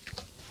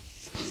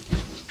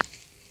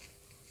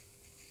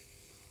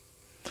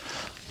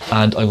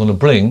 And I'm going to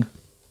bring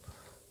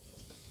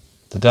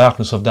the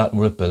darkness of that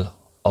ripple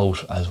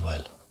out as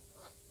well.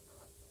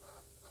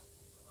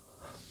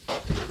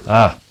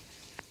 Ah,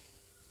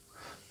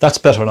 that's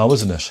better now,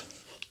 isn't it?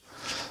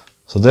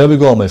 So there we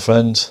go, my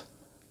friends.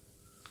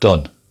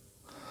 Done.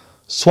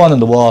 Swan in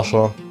the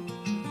water.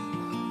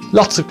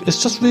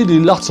 It's just really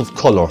lots of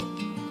colour,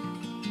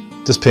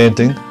 this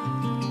painting.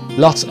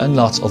 lots and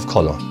lots of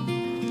colour.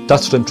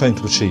 That's what I'm trying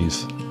to achieve.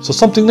 So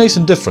something nice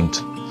and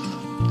different.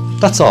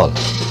 That's all.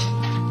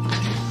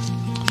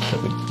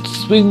 Let me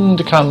swing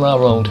the camera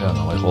around here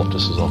now. I hope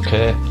this is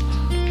okay.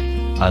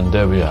 And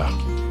there we are.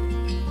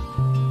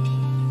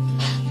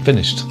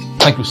 Finished.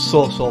 Thank you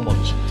so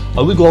much.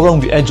 I will go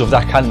around the edge of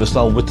that canvas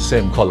now with the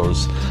same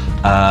colours.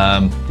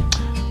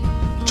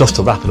 Just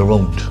to wrap it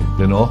around,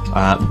 you know.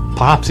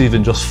 Perhaps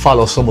even just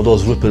follow some of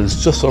those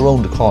ripples just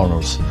around the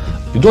corners.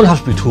 You don't have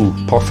to be too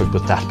perfect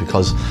with that,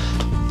 because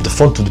the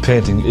front of the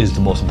painting is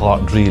the most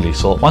important, really.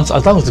 So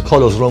as long as the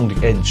colours around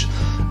the edge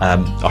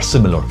are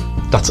similar,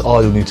 that's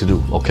all you need to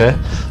do, okay?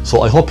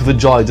 So I hope you've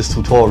enjoyed this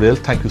tutorial.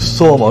 Thank you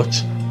so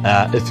much.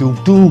 If you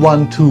do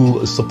want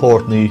to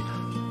support me,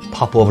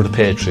 pop over to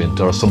Patreon.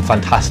 There are some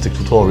fantastic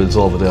tutorials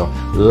over there.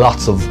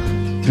 Lots of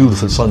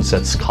beautiful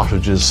sunsets,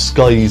 cottages,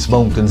 skies,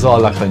 mountains, all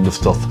that kind of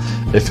stuff,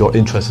 if you're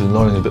interested in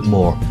learning a bit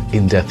more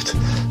in depth.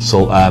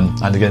 So,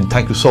 and again,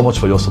 thank you so much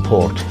for your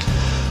support.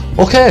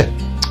 Okay,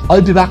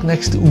 I'll be back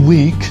next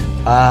week.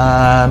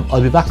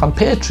 I'll be back on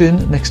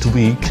Patreon next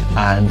week,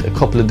 and a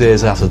couple of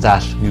days after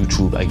that,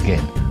 YouTube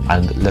again.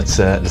 And let's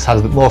have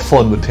a bit more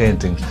fun with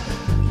painting.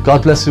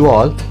 God bless you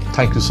all.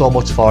 Thank you so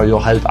much for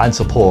your help and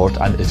support,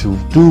 and if you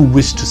do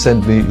wish to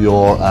send me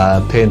your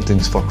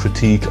paintings for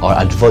critique or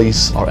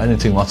advice or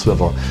anything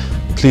whatsoever,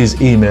 please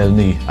email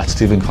me at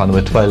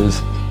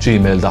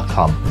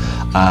stephenconway12@gmail.com.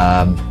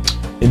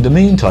 In the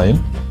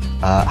meantime,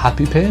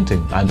 happy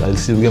painting, and I'll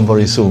see you again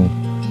very soon.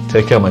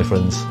 Take care, my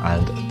friends,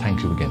 and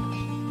thank you again.